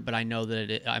supergroup, but I know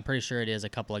that I'm pretty sure it is a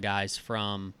couple of guys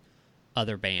from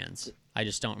other bands. I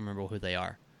just don't remember who they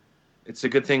are. It's a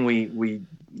good thing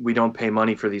we don't pay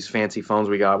money for these fancy phones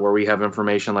we got where we have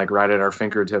information like right at our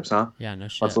fingertips, huh? Yeah, no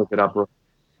shit. Let's look it up.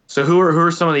 So who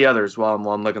are some of the others while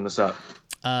I'm looking this up?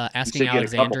 Asking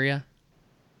Alexandria.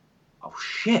 Oh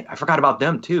shit, I forgot about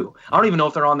them too. I don't even know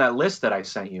if they're on that list that I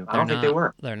sent you. I don't think they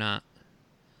were. They're not.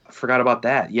 I forgot about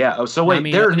that. Yeah. Oh, so wait,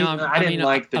 I didn't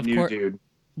like the new dude.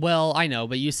 Well, I know,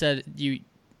 but you said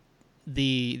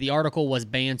the article was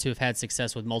bands who have had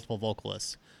success with multiple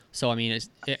vocalists. So I mean,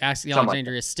 Asking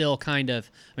Alexandria is still kind of.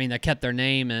 I mean, they kept their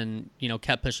name and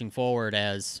kept pushing forward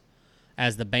as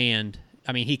the band.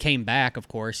 I mean, he came back, of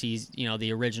course. He's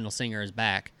the original singer is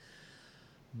back,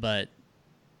 but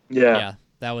yeah,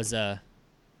 that was I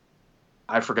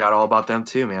forgot all about them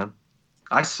too, man.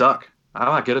 I suck. I'm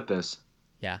not good at this.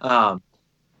 Yeah.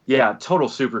 Yeah, total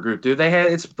super group, dude.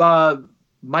 It's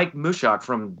Mike Mushak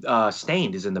from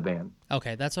Stained is in the band.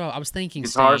 Okay, that's what I was thinking.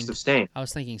 Guitarist of Stained. I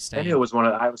was thinking Stained. I knew it was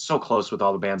I was so close with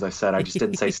all the bands I said. I just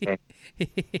didn't say Stained.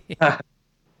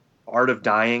 Art of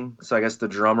Dying. So I guess the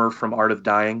drummer from Art of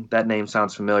Dying. That name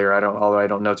sounds familiar. Although I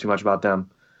don't know too much about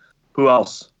them. Who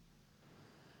else?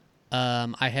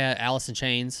 I had Alice in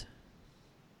Chains.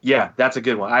 Yeah, that's a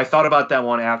good one. I thought about that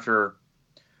one after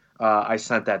I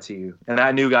sent that to you, and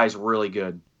that new guy's really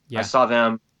good. Yeah. I saw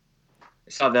them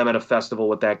at a festival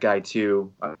with that guy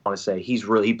too. I want to say he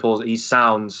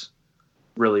sounds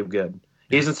really good.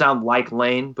 He doesn't sound like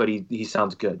Lane, but he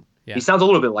sounds good. Yeah. He sounds a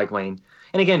little bit like Lane.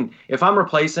 And again, if I'm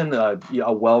replacing a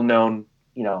well-known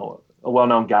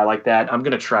guy like that, I'm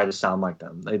gonna try to sound like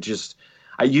them.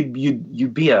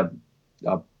 You'd be a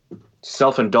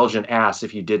self-indulgent ass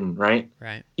if you didn't, right?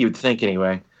 Right. You'd think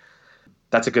anyway.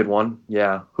 That's a good one.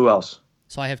 Yeah. Who else?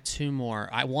 So I have two more.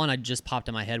 One I just popped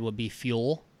in my head would be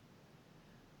Fuel.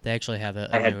 They actually have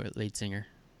a new lead singer.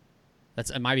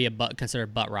 It might be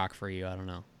considered butt rock for you. I don't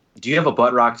know. Do you have a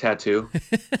butt rock tattoo?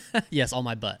 Yes, on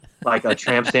my butt. Like a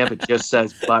tramp stamp, it just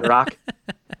says butt rock.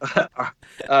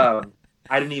 I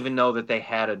didn't even know that they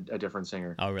had a different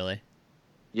singer. Oh, really?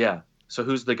 Yeah. So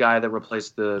who's the guy that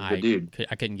replaced the dude?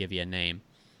 I couldn't give you a name,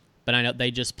 but I know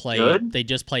they just played. Good? They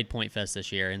just played Point Fest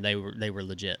this year, and they were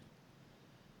legit.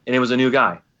 And it was a new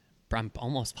guy. I'm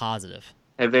almost positive.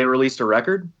 Have they released a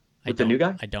record with the new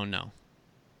guy? I don't know.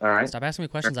 All right. Stop asking me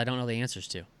questions I don't know the answers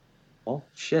to. Well,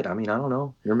 shit. I mean, I don't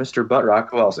know. You're Mr. Butt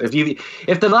Rock. Who else? If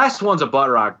the last one's a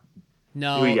Butt Rock,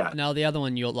 who you got? No, the other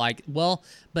one you'll like. Well,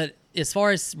 but as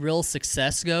far as real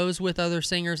success goes with other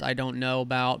singers, I don't know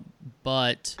about.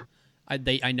 But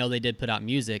I know they did put out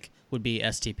music. Would be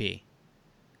STP.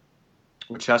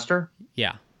 Chester?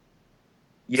 Yeah.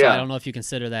 Yeah. So I don't know if you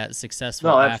consider that successful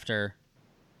after.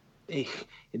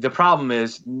 The problem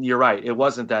is, you're right. It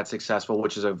wasn't that successful,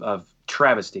 which is a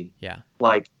travesty. Yeah.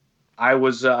 Like, I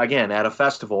was, again, at a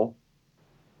festival,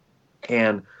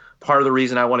 and part of the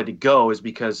reason I wanted to go is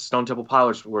because Stone Temple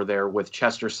Pilots were there with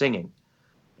Chester singing.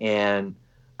 And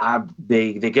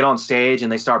they get on stage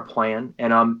and they start playing,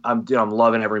 and I'm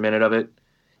loving every minute of it.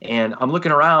 And I'm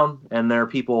looking around, and there are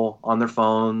people on their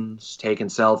phones taking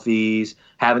selfies,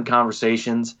 having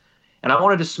conversations. And I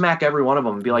wanted to smack every one of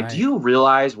them and be like, do you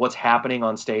realize what's happening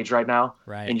on stage right now?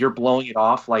 Right. And you're blowing it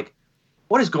off. Like,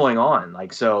 what is going on?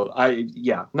 Like, so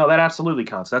that absolutely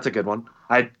counts. That's a good one.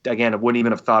 I wouldn't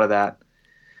even have thought of that.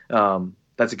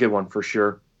 That's a good one for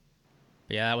sure.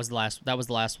 Yeah, that was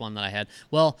the last one that I had.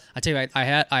 Well, I tell you,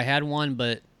 I had one,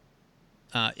 but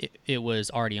it was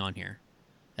already on here.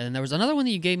 And then there was another one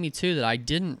that you gave me too that I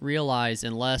didn't realize,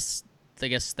 unless I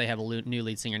guess they have a new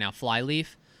lead singer now.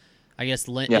 Flyleaf. I guess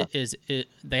Yeah.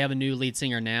 they have a new lead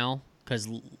singer now because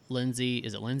Lindsey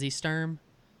Sturm?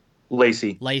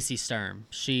 Lacey. Lacey Sturm.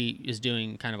 She is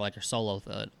doing kind of like her solo,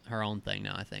 her own thing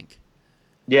now, I think.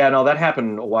 Yeah, no, that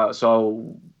happened a while.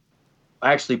 So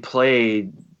I actually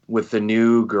played with the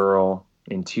new girl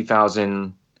in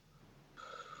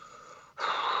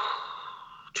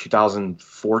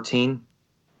 2014.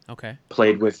 Okay.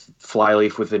 Played with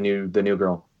Flyleaf with the new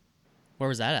girl. Where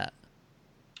was that at?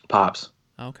 Pops.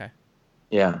 Oh, okay.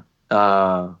 Yeah.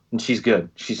 And she's good.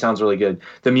 She sounds really good.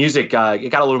 The music it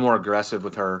got a little more aggressive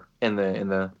with her in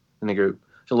the group.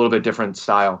 It's a little bit different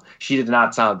style. She did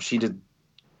not sound. She did.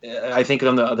 I think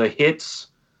on the hits,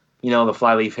 the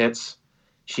Flyleaf hits,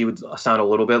 she would sound a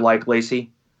little bit like Lacey.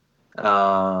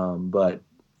 But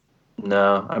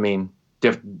no, I mean,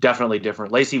 definitely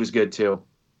different. Lacey was good too.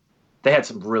 They had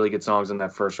some really good songs in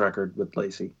that first record with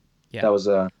Lacey. Yeah. That was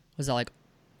Was that like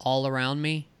All Around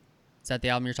Me? Is that the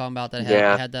album you're talking about that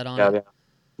had that on it?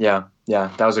 Yeah.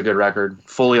 That was a good record.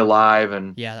 Fully Alive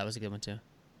and yeah, that was a good one too.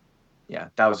 Yeah,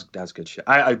 that was good shit.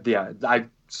 I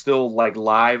still like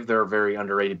live. They're a very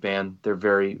underrated band. They're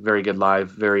very very good live.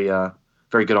 Very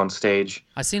good on stage.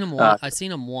 I seen them. I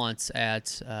seen them once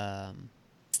at.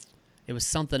 It was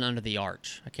something under the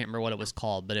arch. I can't remember what it was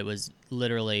called, but it was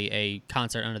literally a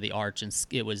concert under the arch, and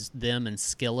it was them and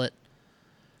Skillet,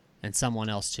 and someone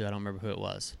else too. I don't remember who it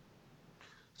was.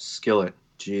 Skillet,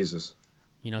 Jesus.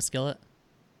 You know Skillet?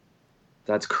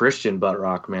 That's Christian butt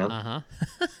rock, man. Uh-huh.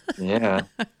 Yeah.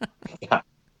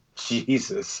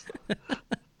 Jesus. A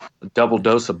double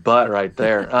dose of butt right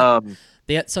there.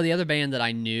 So the other band that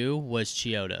I knew was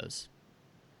Chiodos.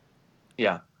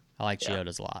 Yeah. I like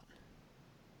Chiodos a lot.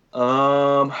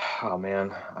 Oh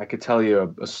man, I could tell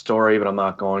you a story, but I'm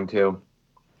not going to.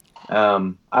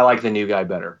 I like the new guy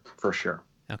better, for sure.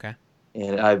 Okay.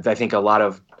 And I think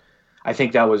I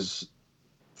think that was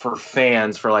for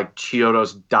fans, for like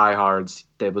Chiodos diehards,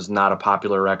 that was not a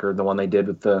popular record. The one they did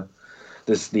with the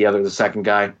second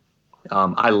guy.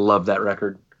 I love that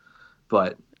record,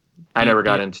 but I never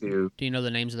got into. Do you know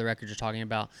the names of the records you're talking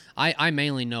about? I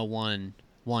mainly know one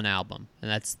album,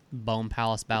 and that's Bone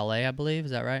Palace Ballet, I believe.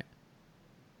 Is that right?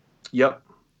 Yep,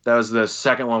 that was the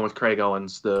second one with Craig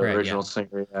Owens, the original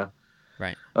singer. Yeah.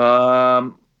 Right.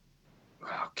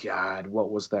 Oh God, what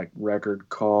was that record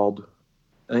called?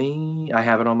 I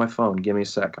have it on my phone. Give me a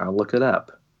sec. I'll look it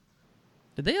up.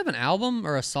 Did they have an album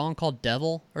or a song called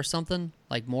Devil or something,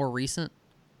 like more recent?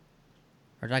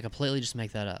 Or did I completely just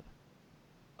make that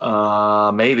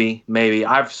up? Maybe.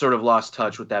 I've sort of lost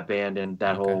touch with that band and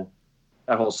that whole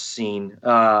scene.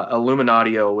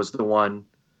 Illuminatio was the one.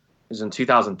 It was in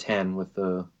 2010 with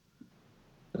the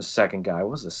second guy.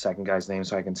 What was the second guy's name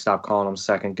so I can stop calling him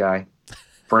second guy?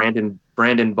 Brandon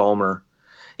Bulmer.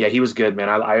 Yeah, he was good, man.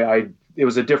 It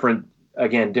was a different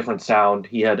sound.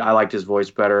 I liked his voice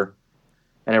better.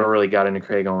 I never really got into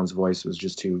Craig Owens' voice. It was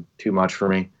just too much for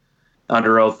me.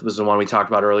 Under Oath was the one we talked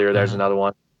about earlier. There's another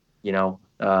one.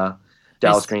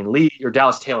 Dallas Green leaves, or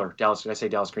Dallas Taylor. Did I say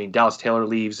Dallas Green? Dallas Taylor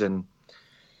leaves, and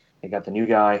they got the new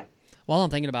guy. Well, I'm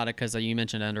thinking about it because you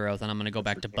mentioned Under Oath, and I'm going to go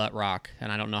back to Butt Rock,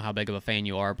 and I don't know how big of a fan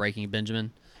you are of Breaking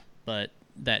Benjamin, but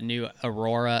that new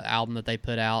Aurora album that they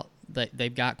put out,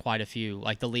 they've got quite a few.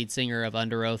 Like the lead singer of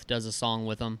Under Oath does a song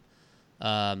with them.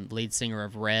 Lead singer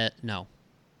of Red,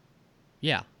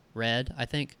 I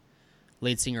think.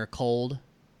 Lead singer of Cold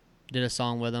did a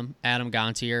song with them. Adam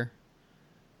Gontier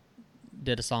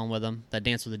did a song with them. That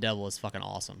Dance with the Devil is fucking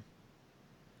awesome.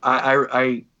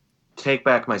 I take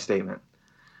back my statement.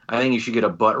 I think you should get a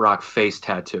Butt Rock face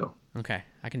tattoo. Okay,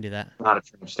 I can do that. Not a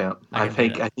tramp stamp. I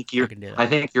think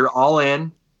you're all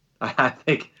in. I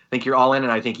think you're all in,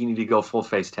 and I think you need to go full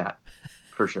face tat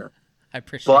for sure. I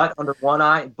appreciate. Butt under one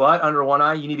eye.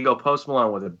 You need to go Post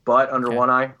Malone with it. Butt under one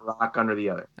eye, rock under the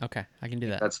other. Okay, I can do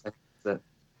that. That's it.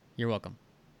 You're welcome.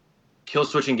 Kill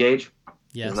Switch Engage.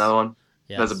 Yes. Is another one.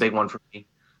 Yes. That's a big one for me.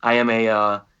 I am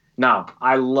I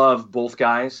love both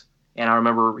guys, and I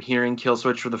remember hearing Kill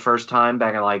Switch for the first time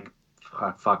back in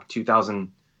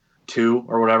 2002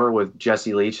 or whatever with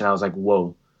Jesse Leach, and I was like,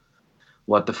 whoa,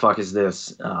 what the fuck is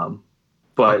this?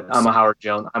 But I'm a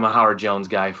Howard Jones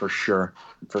guy for sure.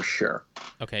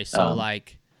 Okay, so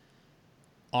like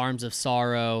Arms of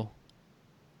Sorrow,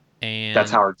 and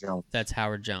that's Howard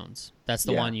Jones. That's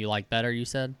the one you like better, you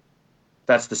said?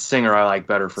 That's the singer I like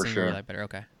better for sure. You like better,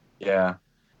 okay. Yeah.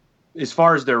 As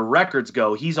far as their records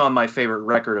go, he's on my favorite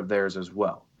record of theirs as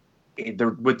well. They're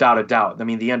without a doubt. I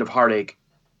mean, The End of Heartache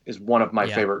is one of my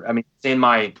favorite. I mean,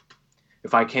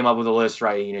 if I came up with a list,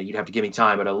 right, you'd have to give me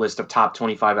time, but a list of top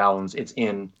 25 albums, it's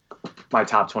in my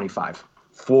top 25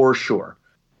 for sure.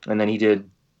 And then he did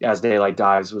As Daylight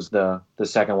Dies was the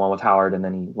second one with Howard, and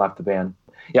then he left the band.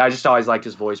 Yeah, I just always liked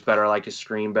his voice better. I like his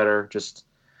scream better. Just,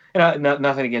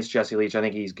 nothing against Jesse Leach. I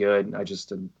think he's good.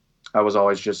 I was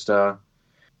always just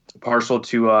partial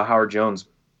to Howard Jones.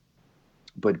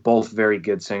 But both very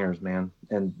good singers, man,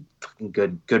 and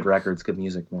good records, good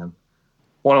music, man.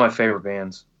 One of my favorite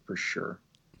bands for sure.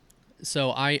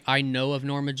 So I know of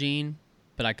Norma Jean,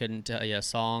 but I couldn't tell you a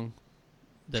song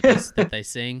that they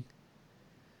sing.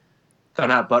 They're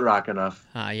not butt rock enough.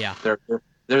 Yeah.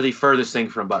 They're the furthest thing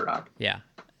from butt rock. Yeah.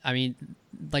 I mean,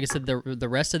 like I said, the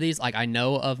rest of these, like I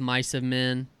know of Mice of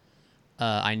Men,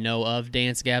 I know of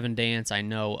Dance Gavin Dance, I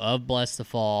know of Bless the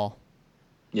Fall.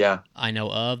 Yeah. I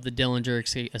know of the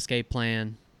Dillinger Escape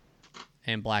Plan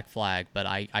and Black Flag, but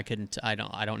I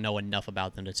don't know enough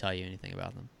about them to tell you anything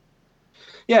about them.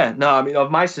 Yeah, no, I mean,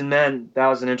 of Mice and Men, that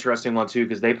was an interesting one too,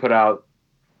 because they put out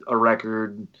a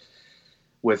record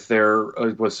with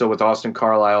with Austin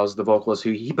Carlisle as the vocalist,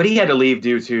 but he had to leave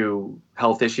due to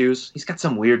health issues. He's got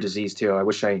some weird disease too.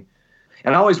 And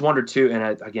I always wondered too,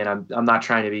 and again, I'm not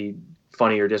trying to be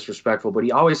funny or disrespectful, but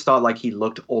he always thought like he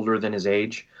looked older than his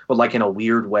age, but like in a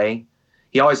weird way.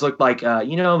 He always looked like,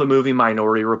 the movie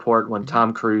Minority Report when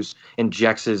Tom Cruise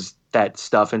injects that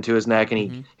stuff into his neck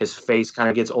and his face kind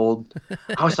of gets old.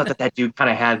 I always thought that dude kind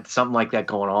of had something like that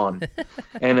going on.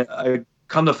 And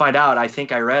come to find out, I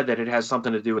think I read that it has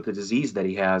something to do with the disease that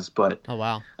he has. But oh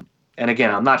wow! And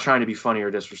again, I'm not trying to be funny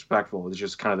or disrespectful. It's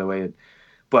just kind of the way it.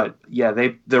 But yeah,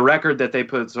 the record that they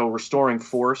put, so Restoring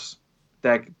Force,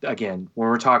 that again, when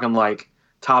we're talking like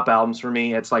top albums for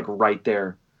me, it's like right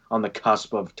there on the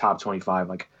cusp of top 25.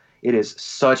 Like it is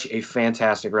such a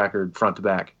fantastic record front to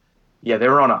back. Yeah, they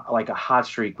were on a hot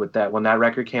streak with that. When that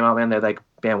record came out, man, that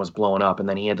band was blowing up, and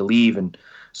then he had to leave, and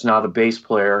so now the bass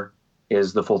player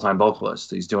is the full-time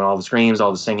vocalist. He's doing all the screams,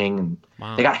 all the singing, and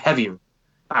wow. They got heavier.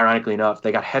 Ironically enough,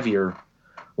 they got heavier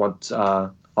once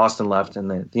Austin left, and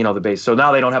the bass. So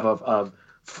now they don't have a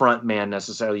front man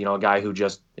necessarily, a guy who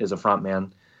just is a front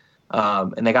man,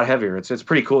 and they got heavier. It's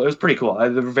pretty cool. It was pretty cool.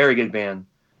 They're a very good band.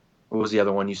 What was the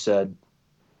other one you said?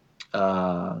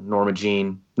 Norma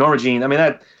Jean. Norma Jean. I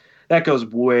mean that goes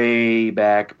way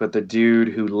back, but the dude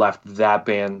who left that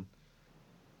band,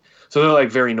 so they're like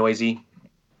very noisy,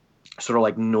 sort of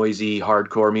like noisy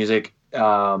hardcore music.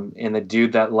 And the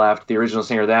dude that left, the original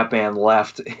singer of that band,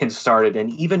 left and started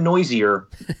an even noisier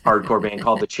hardcore band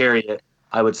called The Chariot.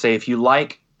 I would say if you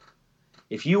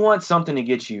want something to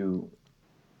get you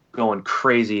going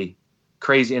crazy,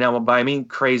 and by I mean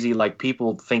crazy, like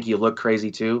people think you look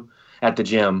crazy too at the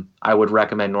gym, I would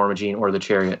recommend Norma Jean or The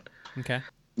Chariot. Okay.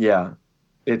 Yeah,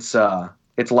 it's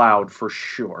loud for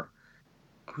sure.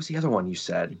 Who's the other one you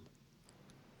said?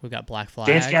 We got Black Flag.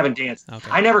 Dance Gavin Dance. Okay.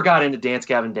 I never got into Dance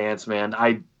Gavin Dance, man.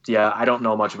 I don't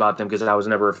know much about them because I was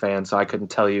never a fan, so I couldn't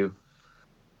tell you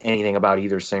anything about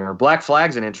either singer. Black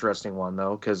Flag's an interesting one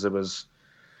though, because it was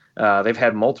they've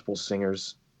had multiple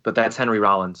singers, but that's Henry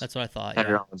Rollins. That's what I thought.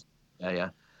 Henry Rollins. Yeah.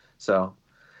 So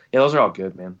yeah, those are all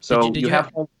good, man. So did you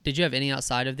have any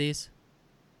outside of these,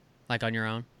 like on your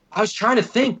own? I was trying to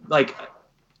think. Like,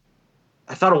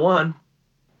 I thought of one.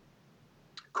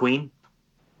 Queen.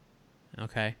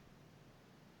 Okay.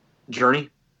 Journey.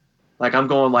 Like I'm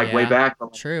going way back.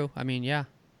 True. I mean, yeah.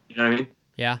 You know what I mean?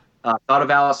 Yeah. Thought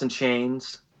of Alice in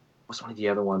Chains. What's one of the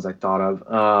other ones I thought of?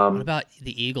 What about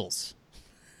the Eagles?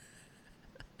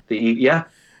 Yeah.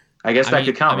 I guess that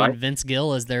could count, right? Vince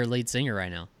Gill is their lead singer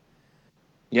right now.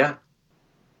 Yeah.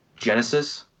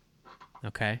 Genesis.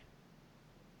 Okay.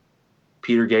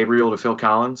 Peter Gabriel to Phil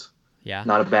Collins. Yeah.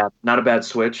 Not a bad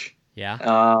switch. Yeah.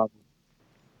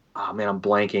 Oh man, I'm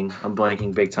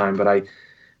blanking big time. But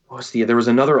there was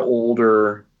another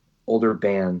older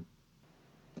band.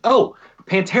 Oh,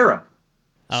 Pantera.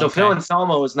 Okay. So Phil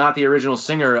Anselmo is not the original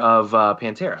singer of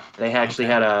Pantera. They actually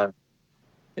had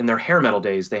in their hair metal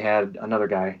days, they had another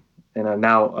guy. And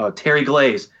now Terry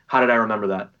Glaze. How did I remember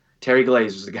that? Terry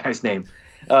Glaze was the guy's name.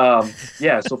 So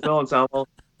Phil Anselmo.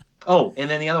 Oh, and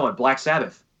then the other one, Black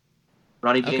Sabbath.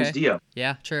 Ronnie James Dio.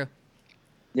 Yeah, true.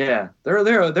 Yeah, there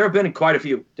have been quite a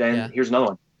few. And here's another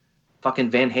one. Fucking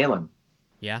Van Halen.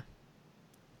 Yeah.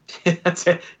 That's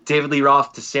it. David Lee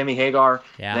Roth to Sammy Hagar,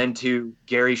 then to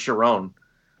Gary Cherone.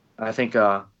 I think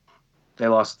they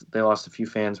lost a few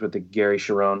fans with the Gary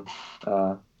Cherone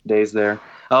days there.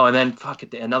 Oh, and then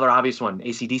another obvious one,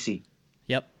 AC/DC.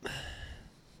 Yep.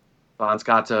 Bon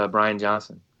Scott to Brian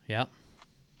Johnson. Yep.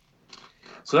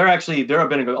 So there have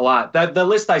been a lot. The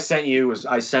list I sent you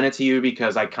I sent it to you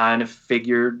because I kind of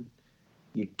figured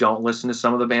you don't listen to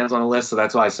some of the bands on the list, so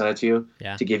that's why I sent it to you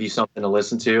Yeah. to give you something to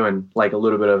listen to and like a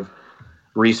little bit of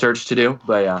research to do.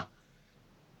 But yeah,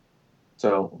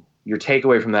 so your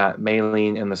takeaway from that,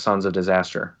 Maylene and the Sons of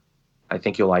Disaster. I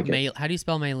think you'll like it. How do you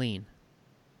spell Maylene?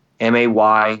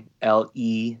 Maylene.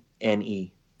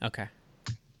 Okay.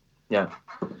 Yeah.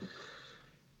 All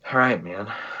right, man.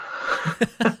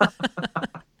 I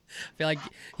feel like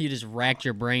you just racked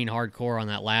your brain hardcore on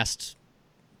that last.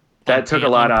 That took a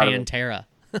lot out of me. Pantera.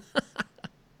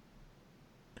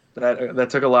 That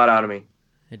took a lot out of me.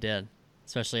 It did,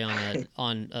 especially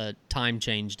on a time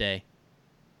change day.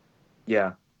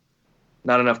 Yeah.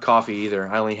 Not enough coffee either.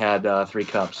 I only had 3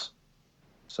 cups.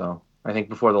 So I think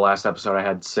before the last episode I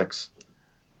had 6.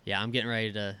 Yeah, I'm getting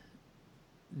ready to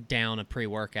down a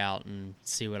pre-workout and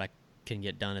see what I can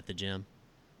get done at the gym.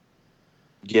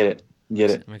 Get it.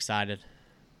 I'm excited.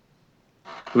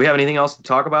 Do we have anything else to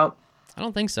talk about? I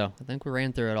don't think so. I think we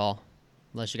ran through it all.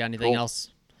 Unless you got anything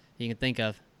else you can think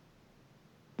of.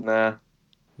 Nah.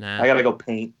 Nah. I gotta go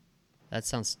paint. That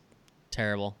sounds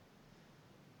terrible.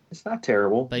 It's not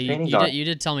terrible. But you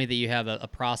did tell me that you have a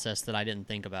process that I didn't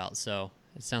think about, so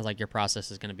it sounds like your process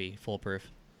is going to be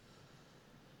foolproof.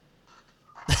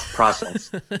 Process.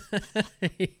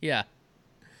 Yeah.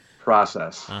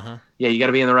 Process. Uh-huh. Yeah, you got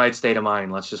to be in the right state of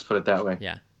mind. Let's just put it that way.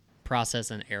 Yeah.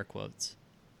 Process and air quotes.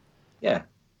 Yeah.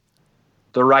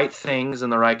 The right things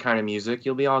and the right kind of music,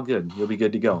 you'll be all good. You'll be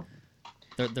good to go.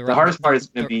 The hardest part is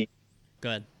going to be...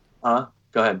 Good. Go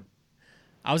ahead.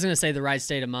 I was going to say the right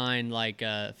state of mind like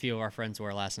a few of our friends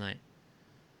were last night.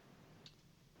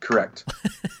 Correct.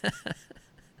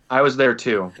 I was there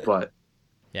too, but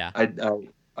yeah,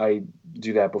 I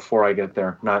do that before I get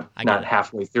there, not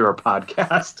halfway through our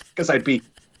podcast, because I'd be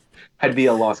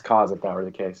a lost cause if that were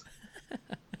the case.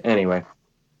 Anyway,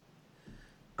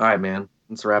 all right, man,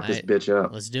 let's wrap this bitch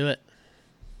up. Let's do it.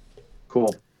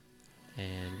 Cool.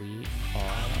 And we